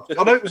 Oh, God.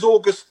 I know it was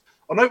August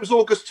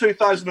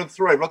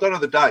 2003, but I don't know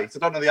the date. I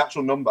don't know the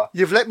actual number.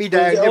 You've let me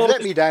down.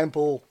 Let me down,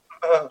 Paul.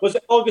 Was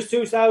it August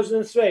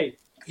 2003?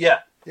 Yeah.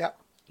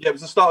 It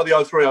was the start of the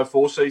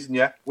 03-04 season.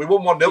 Yeah, we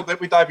won 1-0.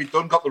 Didn't we? David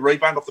Dunn got the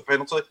rebound off the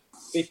penalty.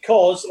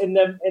 Because in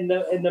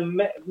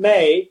the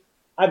May,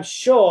 I'm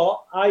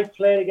sure I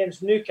played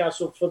against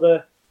Newcastle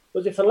for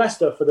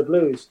Leicester for the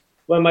Blues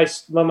when my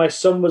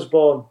son was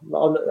born.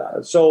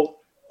 So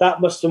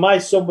my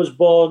son was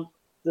born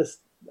the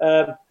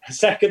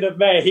 2nd of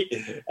May,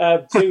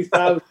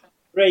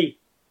 2003.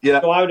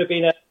 Yeah. So I'd have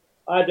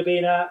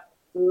been at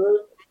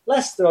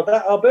Leicester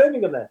or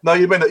Birmingham then. No,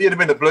 you'd have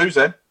been at Blues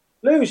then.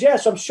 Blues, yeah.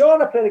 So I'm sure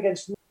I played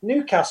against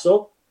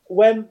Newcastle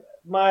when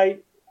I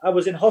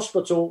was in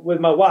hospital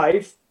with my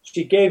wife.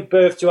 She gave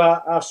birth to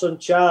our son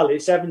Charlie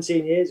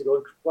 17 years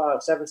ago. Wow,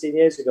 17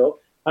 years ago.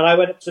 And I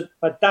went up to,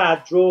 my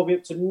dad drove me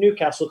up to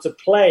Newcastle to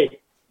play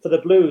for the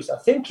Blues. I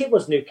think it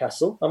was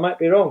Newcastle. I might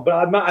be wrong, but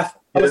I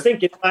was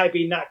thinking it might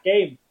be in that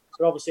game.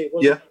 But obviously it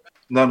wasn't.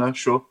 Yeah. No,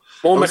 sure.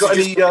 More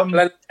messages.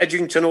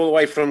 Edgington all the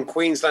way from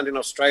Queensland in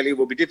Australia.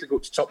 Will be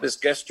difficult to top this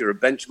guest. You're a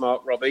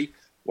benchmark, Robbie.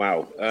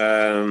 Wow. But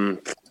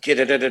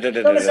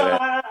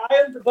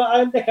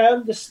I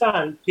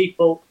understand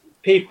people,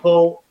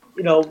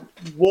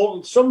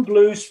 some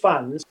Blues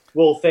fans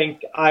will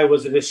think I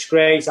was a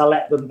disgrace. I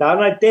let them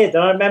down. I did.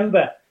 And I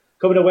remember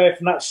coming away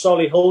from that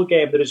Solihull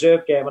game, the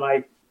reserve game,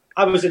 and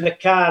I was in the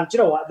car. And do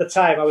you know what? At the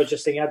time, I was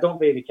just thinking, I don't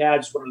really care. I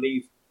just want to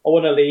leave. I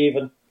want to leave.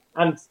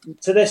 And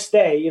to this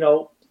day,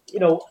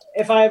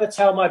 if I ever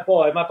tell my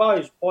boys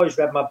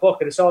read my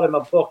book, and it's all in my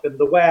book, and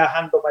the way I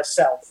handle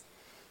myself,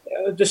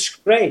 a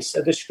disgrace.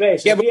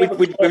 Yeah, but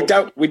we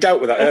dealt with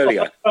that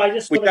earlier.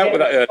 We dealt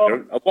with that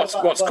earlier.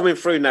 What's coming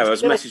through now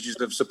as messages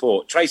of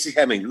support? Tracy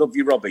Hemming, love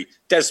you, Robbie.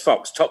 Des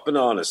Fox, top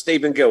banana.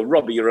 Stephen Gill,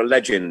 Robbie, you're a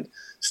legend.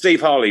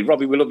 Steve Harley,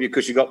 Robbie, we love you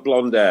because you got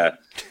blonde hair.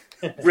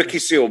 Ricky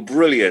Seal,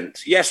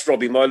 brilliant. Yes,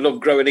 Robbie, my love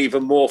growing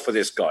even more for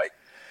this guy.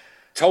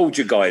 Told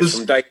you guys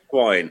from Dave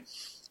Quine.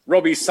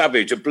 Robbie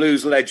Savage, a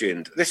Blues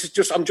legend.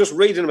 I'm just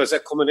reading them as they're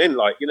coming in.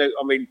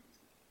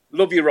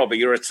 Love you, Robbie.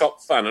 You're a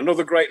top fan.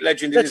 Another great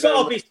legend in his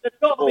own. There's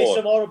got to be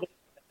some horrible.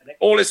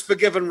 All is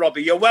forgiven,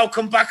 Robbie. You're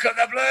welcome back at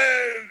the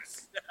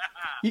Blues.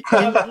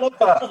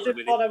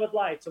 I would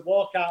like to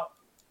walk out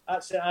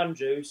at St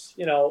Andrews,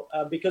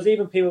 because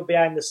even people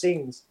behind the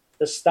scenes,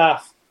 the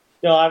staff,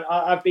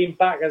 I've been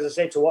back, as I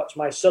say, to watch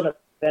my son at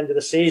the end of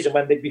the season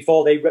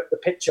before they ripped the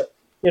pitch up,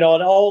 and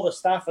all the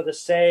staff are the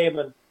same,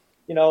 and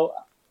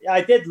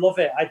I did love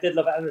it, and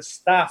the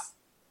staff.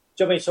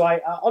 Do you know what I mean? So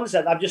I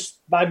honestly,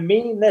 I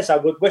mean this. I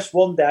would wish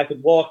one day I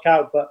could walk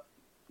out, but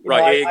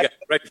here you go.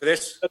 Ready for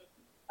this?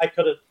 I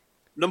couldn't.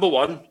 Number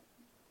one,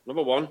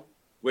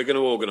 we're going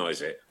to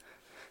organise it.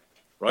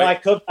 Right? No, I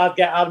could. I'd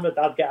get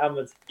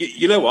hammered.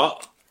 You know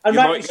what? And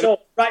rightly so.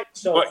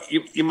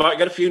 You might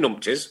get a few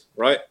numpties,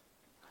 right?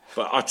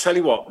 But I tell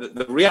you what,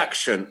 the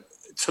reaction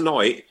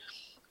tonight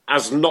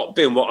has not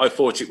been what I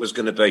thought it was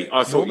going to be.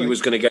 I thought you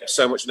was going to get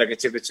so much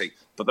negativity.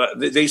 But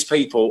these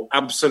people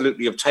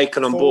absolutely have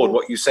taken on board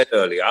what you said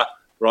earlier,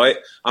 right?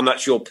 And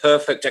that's your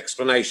perfect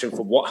explanation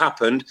for what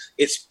happened.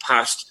 It's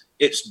past.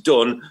 It's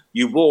done.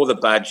 You wore the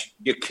badge.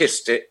 You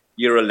kissed it.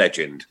 You're a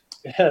legend.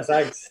 Yeah,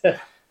 thanks.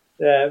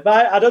 Yeah,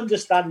 but I'd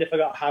understand if I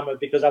got hammered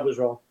because I was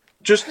wrong.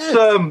 Just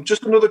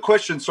another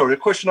question. Sorry, a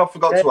question I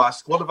forgot to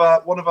ask. One of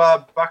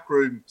our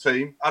backroom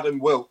team, Adam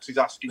Wilkes, is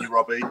asking you,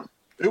 Robbie,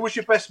 who was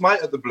your best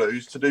mate at the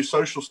Blues to do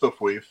social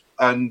stuff with,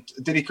 and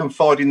did he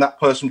confide in that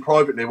person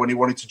privately when he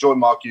wanted to join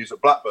Mark Hughes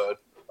at Blackburn,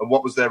 and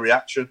what was their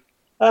reaction?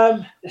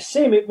 My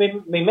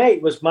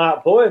mate was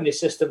Mark Bowen, the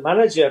assistant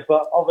manager,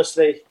 but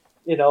obviously,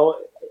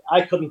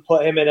 I couldn't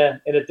put him in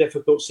a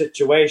difficult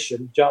situation.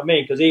 Do you know what I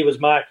mean? Because he was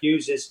Mark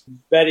Hughes'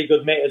 very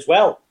good mate as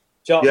well.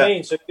 Do you know what I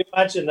mean? So you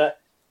imagine that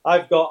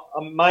I've got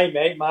my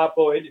mate, Mark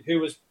Bowen, who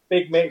was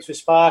big mates with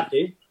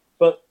Sparky,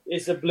 but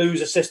is the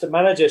Blues assistant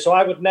manager. So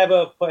I would never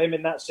have put him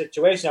in that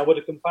situation. I would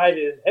have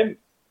confided in him,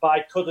 but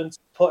I couldn't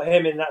put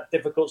him in that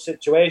difficult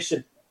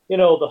situation.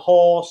 The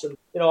horse, and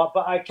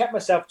but I kept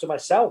myself to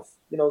myself.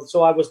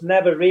 So I was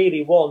never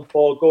really one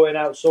for going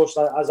out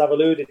social, as I've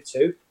alluded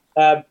to.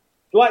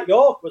 Dwight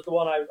York was the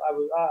one I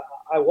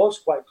was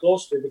quite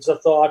close to, because I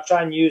thought I'd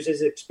try and use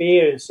his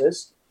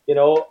experiences,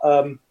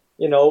 and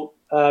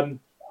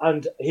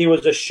he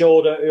was a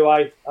shoulder who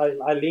I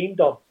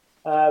leaned on.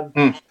 Do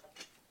you know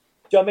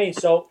what I mean?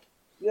 So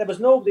there was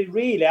nobody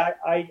really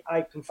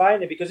I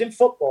confided, because in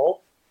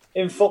football,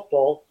 and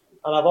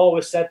I've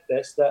always said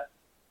this, that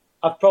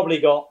I've probably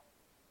got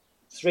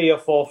 3 or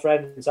 4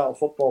 friends out of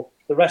football.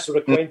 The rest are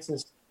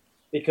acquaintances,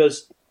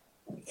 because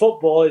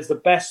football is the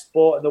best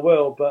sport in the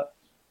world, but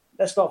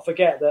let's not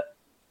forget that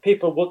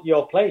people want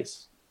your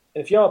place.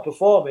 And if you're not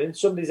performing,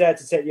 somebody's there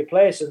to take your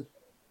place. And,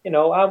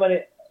 how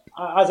many,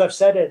 as I've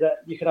said it,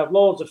 that you can have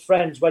loads of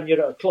friends when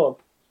you're at a club,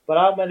 but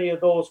how many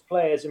of those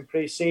players in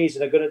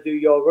pre-season are going to do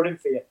your running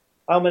for you?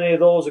 How many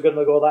of those are going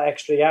to go that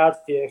extra yard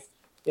for you?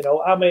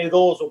 How many of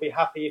those will be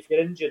happy if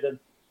you're injured and,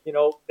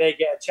 they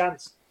get a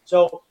chance?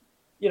 So,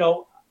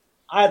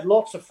 I had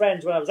lots of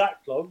friends when I was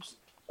at clubs,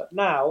 but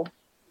now,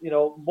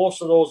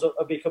 most of those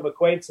have become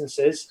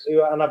acquaintances,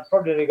 and I've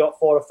probably only got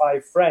 4 or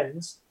 5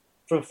 friends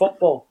from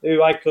football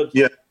who I could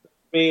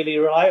really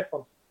rely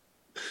upon.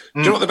 Do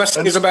you know what the best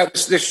thing is about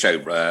this show,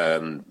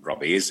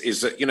 Robbie,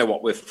 is that,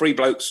 we're 3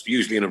 blokes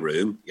usually in a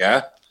room,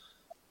 yeah?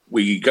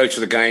 We go to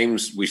the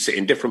games, we sit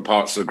in different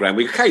parts of the ground,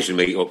 we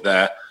occasionally meet up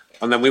there,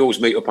 and then we always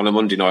meet up on a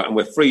Monday night, and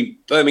we're 3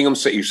 Birmingham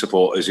City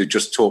supporters who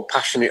just talk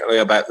passionately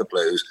about the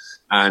Blues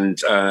and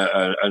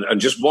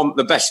just want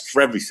the best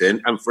for everything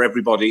and for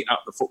everybody at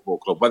the football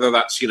club, whether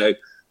that's,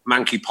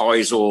 Manky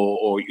Pies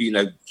or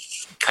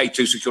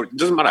K2 security, it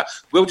doesn't matter.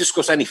 We'll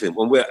discuss anything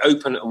when we're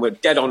open and we're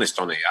dead honest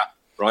on here,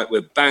 right?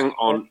 We're bang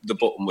on the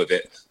button with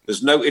it.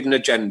 There's no hidden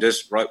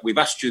agendas, right? We've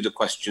asked you the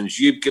questions.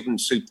 You've given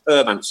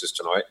superb answers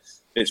tonight.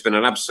 It's been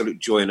an absolute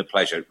joy and a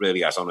pleasure. It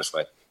really has,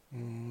 honestly.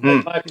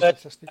 My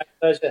pleasure.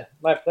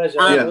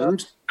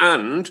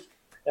 And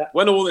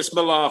when all this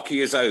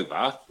malarkey is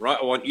over, right,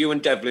 I want you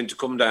and Devlin to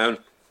come down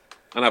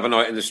and have a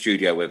night in the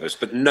studio with us,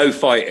 but no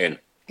fighting.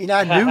 In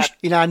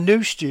our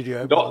new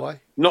studio, by the way.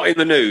 Not in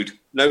the nude.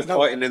 No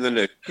fighting in the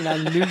nude. In our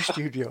new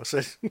studio.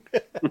 So.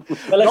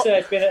 Well, listen,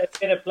 it's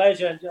been a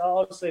pleasure. And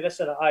honestly,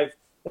 listen, I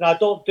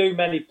don't do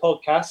many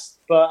podcasts,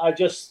 but I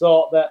just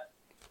thought that,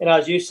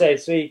 as you say,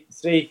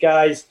 three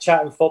guys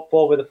chatting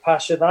football with a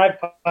passion. I'm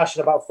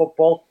passionate about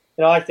football.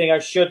 I think I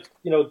should,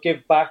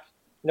 give back.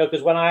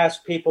 Because when I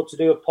ask people to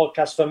do a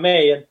podcast for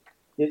me, and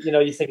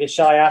you're thinking,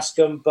 shall I ask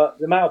them? But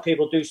the amount of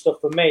people do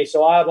stuff for me,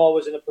 so I'm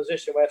always in a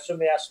position where if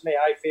somebody asks me,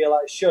 I feel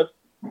I should.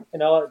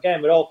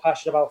 Again, we're all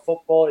passionate about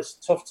football. It's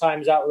tough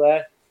times out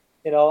there.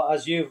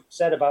 As you've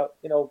said about,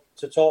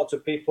 to talk to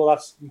people,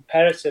 that's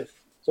imperative.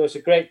 So it's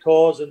a great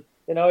cause, and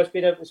it's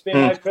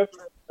been my privilege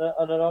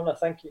and an honour.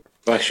 Thank you.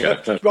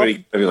 Pleasure. Okay,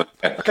 Robbie.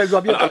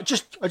 I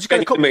just got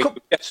a couple.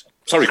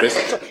 Sorry, Chris.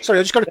 Sorry,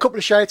 I just got a couple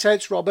of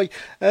shout-outs, Robbie.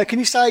 Can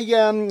you say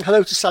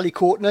hello to Sally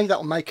Courtney?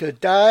 That'll make her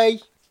day.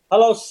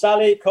 Hello,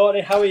 Sally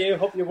Courtney. How are you?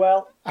 Hope you're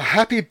well. A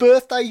happy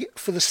birthday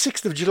for the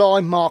 6th of July,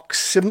 Mark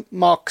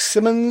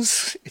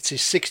Simmons. It's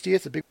his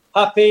 60th.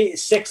 Happy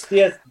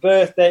 60th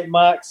birthday,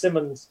 Mark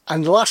Simmons.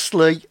 And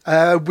lastly,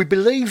 we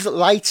believe that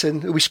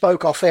Leighton, who we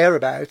spoke off air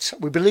about,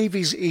 we believe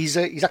he's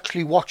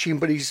actually watching,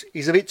 but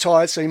he's a bit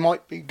tired, so he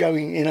might be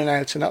going in and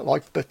out and that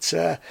like. But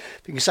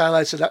if you can say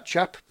hello to that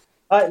chap.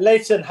 Hi,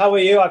 Leighton. How are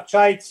you? I've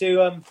tried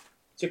to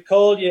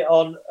call you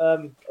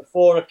on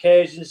 4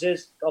 occasions.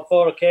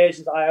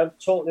 I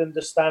totally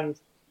understand,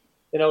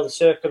 the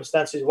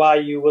circumstances why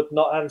you would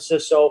not answer.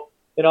 So,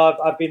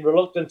 I've been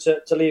reluctant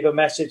to leave a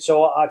message.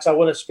 So I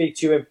want to speak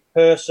to you in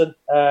person.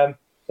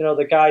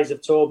 The guys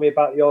have told me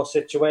about your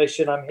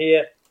situation. I'm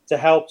here to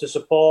help, to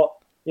support.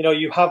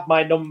 You have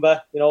my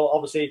number.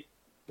 Obviously,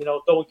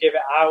 don't give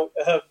it out,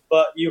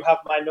 but you have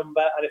my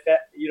number. And if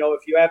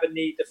you ever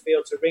need to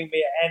feel to ring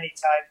me at any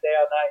time, day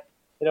or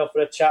night,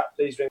 for a chat,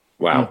 please ring.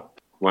 Wow.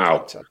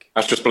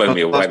 That's just blown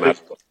me away, man.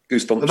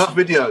 Goosebumps. And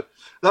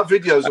that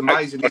video is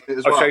amazing, isn't it,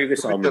 as well? I'll show you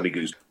this. I'm really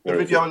goosebumps. The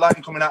video of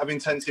Leighton coming out of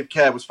intensive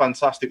care was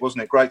fantastic,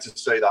 wasn't it? Great to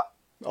see that.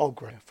 Oh,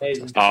 great.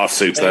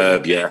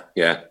 Superb. Yeah.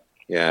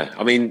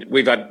 I mean,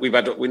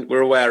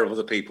 we're aware of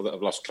other people that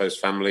have lost close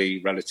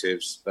family,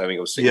 relatives.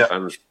 Birmingham City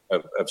fans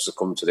have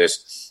succumbed to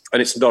this,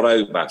 and it's not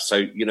over. So,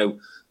 and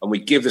we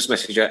give this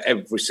message out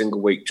every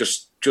single week.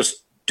 Just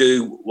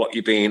do what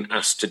you're being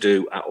asked to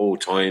do at all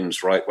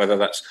times, right? Whether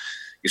that's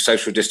your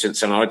social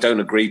distancing. I don't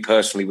agree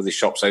personally with the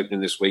shops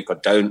opening this week. I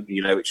don't,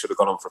 it should have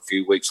gone on for a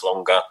few weeks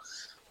longer.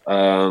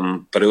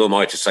 But who am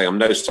I to say? I'm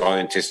no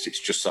scientist. It's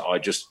just that I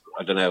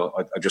don't know.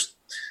 I just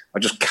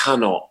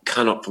cannot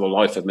for the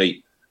life of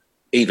me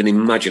even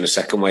imagine a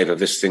second wave of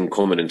this thing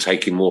coming and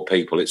taking more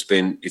people. It's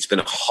been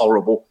a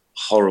horrible,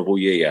 horrible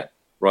year.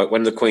 Right,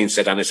 when the Queen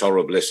said "Annus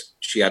Horribilis,"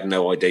 she had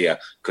no idea,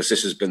 because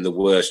this has been the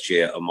worst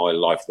year of my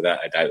life without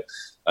a doubt.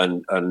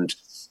 And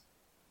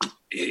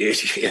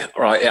it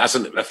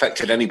hasn't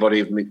affected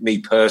anybody, me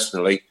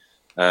personally,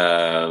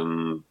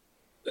 but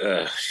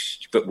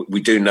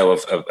we do know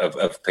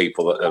of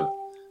people that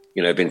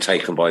have, been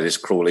taken by this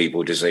cruel,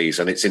 evil disease,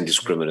 and it's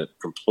indiscriminate,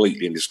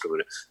 completely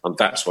indiscriminate, and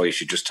that's why you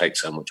should just take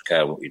so much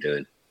care of what you're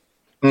doing.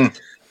 Mm.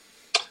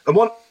 And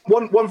one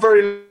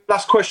very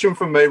last question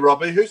from me,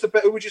 Robbie. Who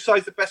would you say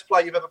is the best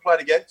player you've ever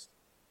played against?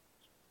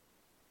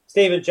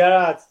 Steven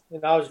Gerrard.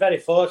 I was very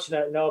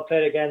fortunate. I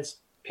played against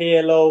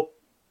Pirlo,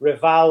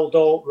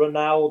 Rivaldo,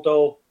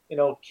 Ronaldo.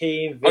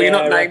 Keane. Oh, you're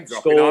not name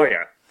dropping, are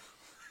you?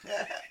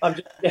 I'm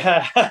just,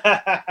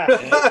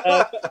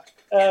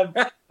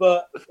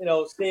 but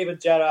Steven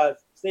Gerrard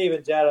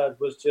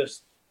was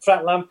just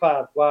Frank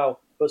Lampard. Wow,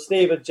 but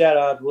Steven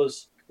Gerrard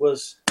was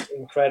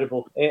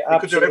incredible. He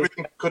could do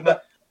everything, couldn't he?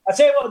 I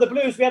tell you what, the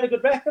Blues, we had a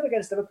good record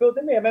against Liverpool,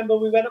 didn't we? I remember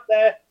we went up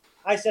there.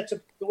 I said to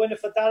the winner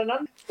for Darren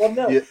Hand,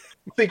 1-0. Yeah.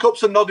 I think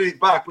Upson nodded it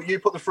back, but you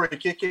put the free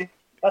kick in.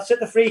 That's it,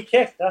 the free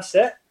kick. That's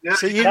it. Yeah.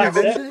 So you That's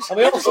it. And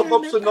we also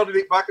Upson nodded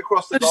it back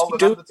across the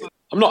goal.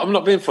 I'm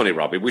not being funny,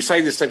 Robbie. We say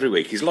this every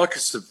week. He's like a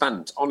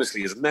savant.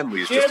 Honestly, his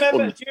memory is Do you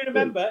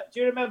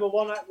remember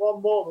one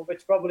moment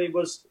which probably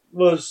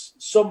was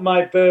summed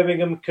my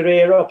Birmingham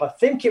career up? I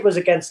think it was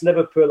against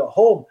Liverpool at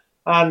home,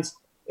 and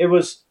it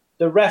was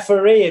the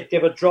referee had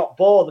given a drop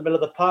ball in the middle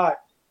of the park,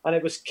 and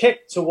it was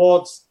kicked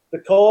towards the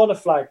corner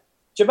flag.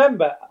 Do you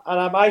remember?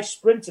 And I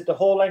sprinted the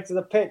whole length of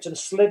the pitch and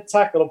slid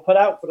tackle and put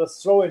out for the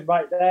throw-in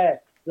right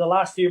there in the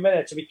last few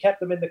minutes, and we kept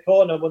them in the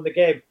corner and won the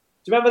game. Do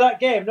you remember that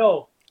game?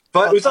 No.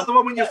 But was that the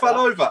one when you fell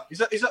over? Is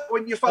that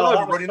when you fell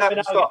over running out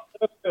and stop?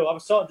 I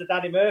was talking to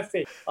Danny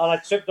Murphy, and I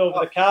tripped over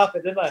the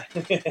carpet, didn't I?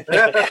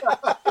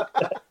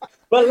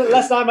 Well,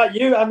 listen, I'm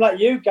like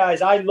you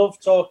guys. I love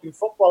talking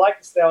football. I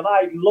can stay on.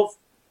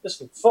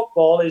 Listen,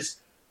 football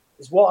is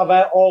what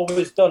I've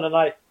always done, and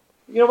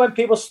when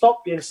people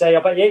stop you and say, "I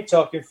bet you ain't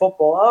talking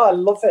football," I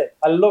love it.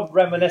 I love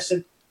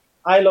reminiscing.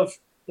 I love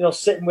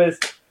sitting with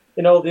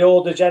the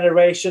older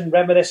generation,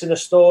 reminiscing the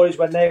stories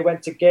when they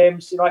went to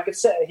games. I could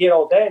sit here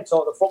all day and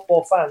talk to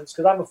football fans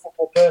because I'm a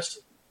football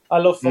person. I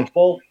love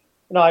football.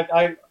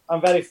 I'm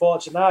very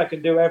fortunate now. I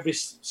can do it every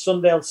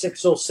Sunday on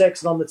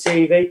 606 and on the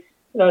TV.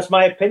 It's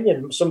my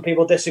opinion. Some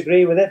people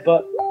disagree with it,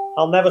 but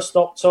I'll never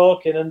stop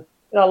talking, and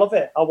I love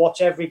it. I'll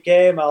watch every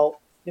game. I'll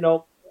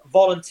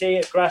volunteer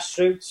at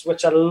grassroots,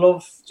 which I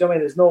love. Do you know what I mean?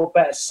 There's no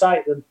better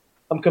sight than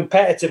I'm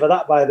competitive at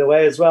that, by the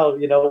way, as well.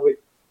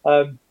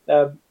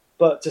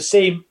 But to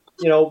see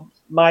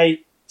my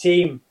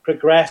team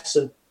progress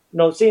and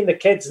seeing the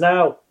kids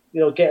now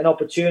getting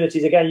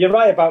opportunities again. You're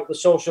right about the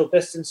social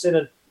distancing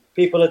and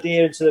people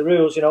adhering to the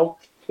rules.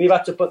 We've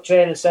had to put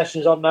training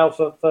sessions on now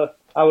for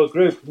our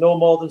group. No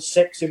more than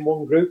 6 in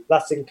one group.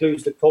 That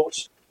includes the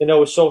coach.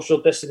 With social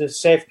distancing,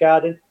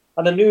 safeguarding.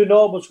 And the new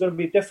normal is going to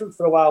be different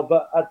for a while,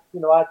 but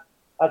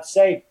I'd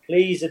say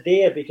please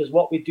adhere, because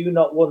what we do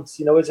not want,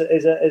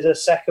 is a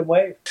second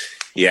wave.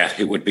 Yeah,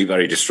 it would be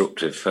very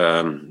disruptive,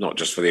 not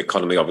just for the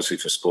economy, obviously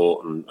for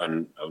sport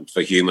and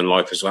for human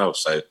life as well.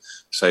 So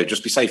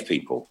just be safe,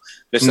 people.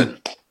 Listen,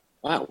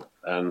 wow,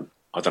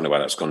 I don't know where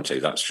that's gone to.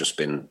 That's just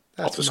been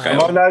off the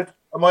scale.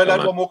 Am I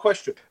allowed one more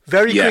question?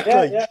 Very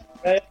quickly.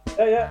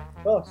 Yeah.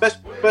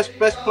 Best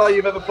player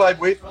you've ever played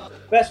with?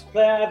 Best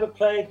player I ever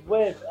played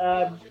with.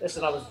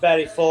 Listen, I was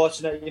very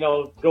fortunate,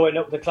 growing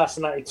up in the class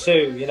of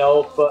 '92.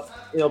 But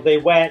they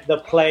weren't the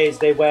players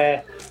they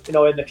were,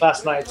 in the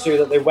class of '92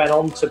 that they went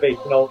on to be.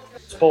 Paul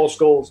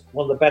Scholes,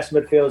 one of the best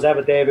midfielders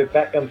ever. David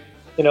Beckham,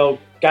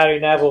 Gary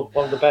Neville,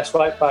 one of the best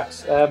right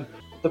backs.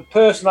 The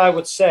person I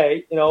would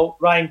say,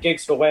 Ryan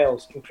Giggs for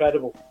Wales,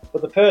 incredible.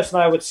 But the person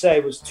I would say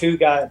was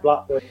Tugay at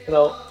Blackburn.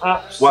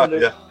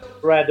 Absolute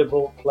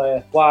incredible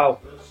player. Wow.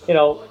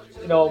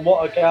 And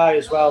what a guy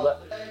as well, that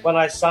when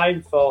I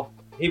signed for,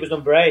 he was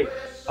number 8.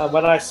 And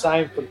when I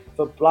signed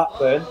for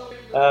Blackburn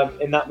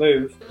in that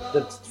move,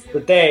 the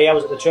day I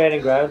was at the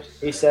training ground,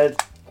 he said,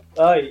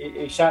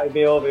 he shouted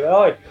me over, you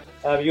want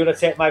to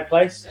take my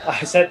place?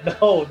 I said,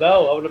 no,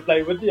 I want to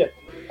play with you.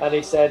 And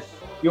he said,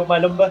 you want my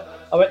number?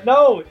 I went,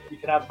 no, you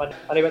can have my number.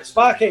 And he went,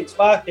 Sparky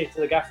to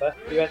the gaffer.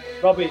 He went,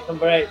 Robbie,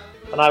 number 8.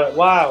 And I went,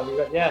 wow. He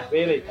went, yeah,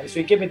 really? And so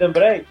he gave me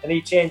number 8, and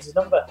he changed his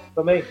number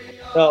for me.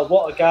 So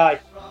what a guy.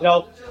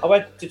 I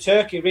went to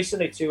Turkey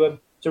recently to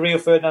Rio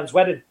Ferdinand's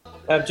wedding.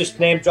 Just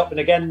name dropping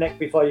again, Nick,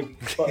 before you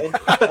put in.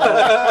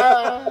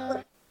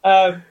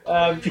 And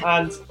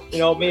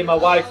me and my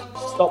wife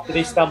stopped in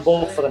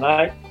Istanbul for the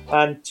night,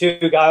 and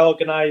Tugay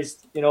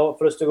organised,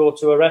 for us to go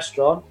to a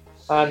restaurant,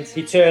 and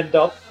he turned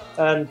up,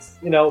 and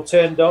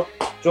turned up,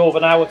 drove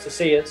an hour to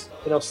see us,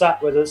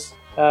 sat with us,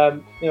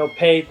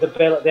 paid the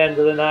bill at the end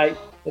of the night.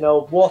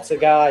 What a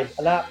guy,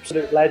 an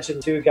absolute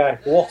legend, guy.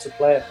 What a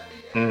player.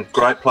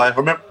 Great player.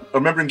 I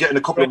remember him getting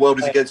a couple of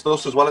worldies against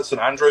us as well at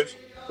St Andrews.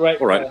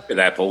 Great. All right, bit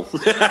there, Paul.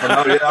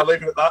 I know, yeah, I'll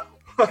leave it at that.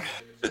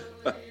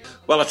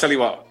 Well, I'll tell you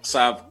what,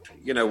 Sav,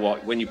 you know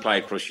what? When you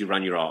played for us, you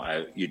ran your heart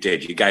out. You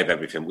did. You gave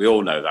everything. We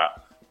all know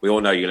that. We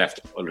all know you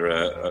left under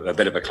a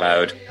bit of a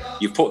cloud.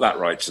 You've put that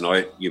right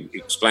tonight. You've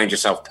explained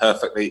yourself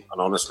perfectly and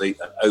honestly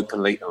and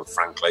openly and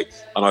frankly.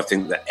 And I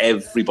think that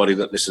everybody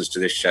that listens to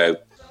this show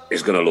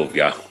is going to love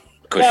you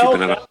because you've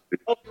been an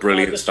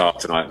brilliant start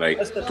tonight, mate.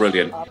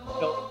 Brilliant.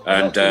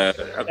 And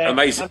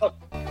amazing.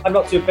 I'm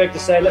not too big to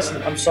say,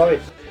 listen, I'm sorry.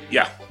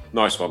 Yeah,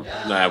 nice one.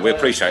 No, we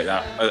appreciate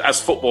that. As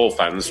football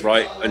fans,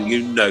 right? And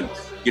you know,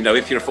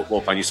 if you're a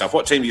football fan yourself,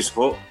 what team do you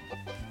support?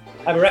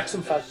 I'm a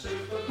Wrexham fan.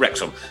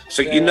 Wrexham.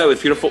 So you know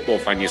if you're a football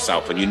fan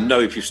yourself, and you know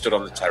if you've stood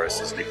on the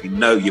terraces, and if you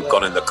know you've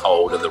gone in the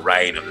cold and the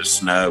rain and the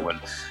snow, and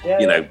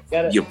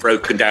you're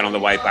broken down on the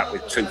way back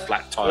with 2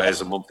 flat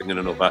tyres and one thing and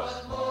another,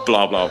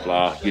 blah blah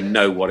blah. You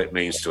know what it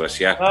means to us,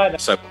 yeah.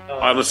 So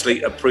I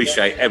honestly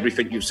appreciate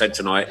everything you've said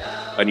tonight,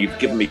 and you've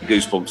given me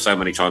goosebumps so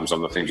many times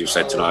on the things you've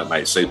said tonight,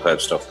 mate.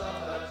 Superb stuff.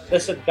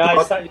 Listen,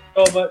 guys, thank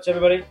you so much,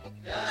 everybody.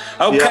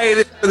 Okay,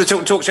 this is the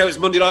Tilton Talk Show. It's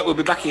Monday night. We'll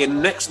be back here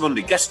next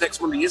Monday. Guess next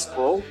Monday is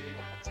Paul.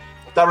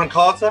 Darren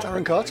Carter,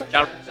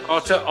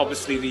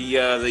 obviously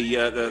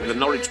the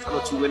Norwich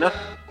penalty winner,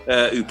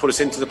 who put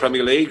us into the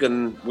Premier League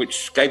and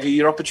which gave you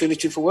your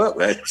opportunity for work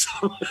there.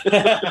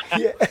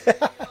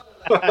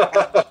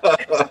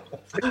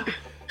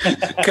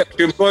 Kept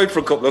you employed for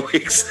a couple of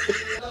weeks.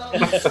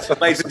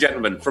 Ladies and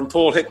gentlemen, from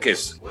Paul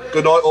Hipkiss.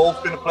 Good night, all.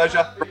 It's been a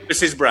pleasure. From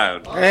Mrs.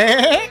 Brown.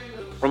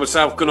 From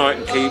myself, good night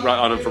and keep right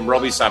on. And from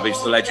Robbie Savage,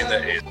 the legend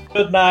that is.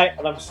 Good night,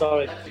 and I'm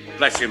sorry.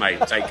 Bless you, mate.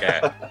 Take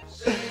care.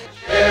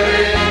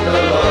 Sharing the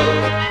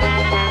love.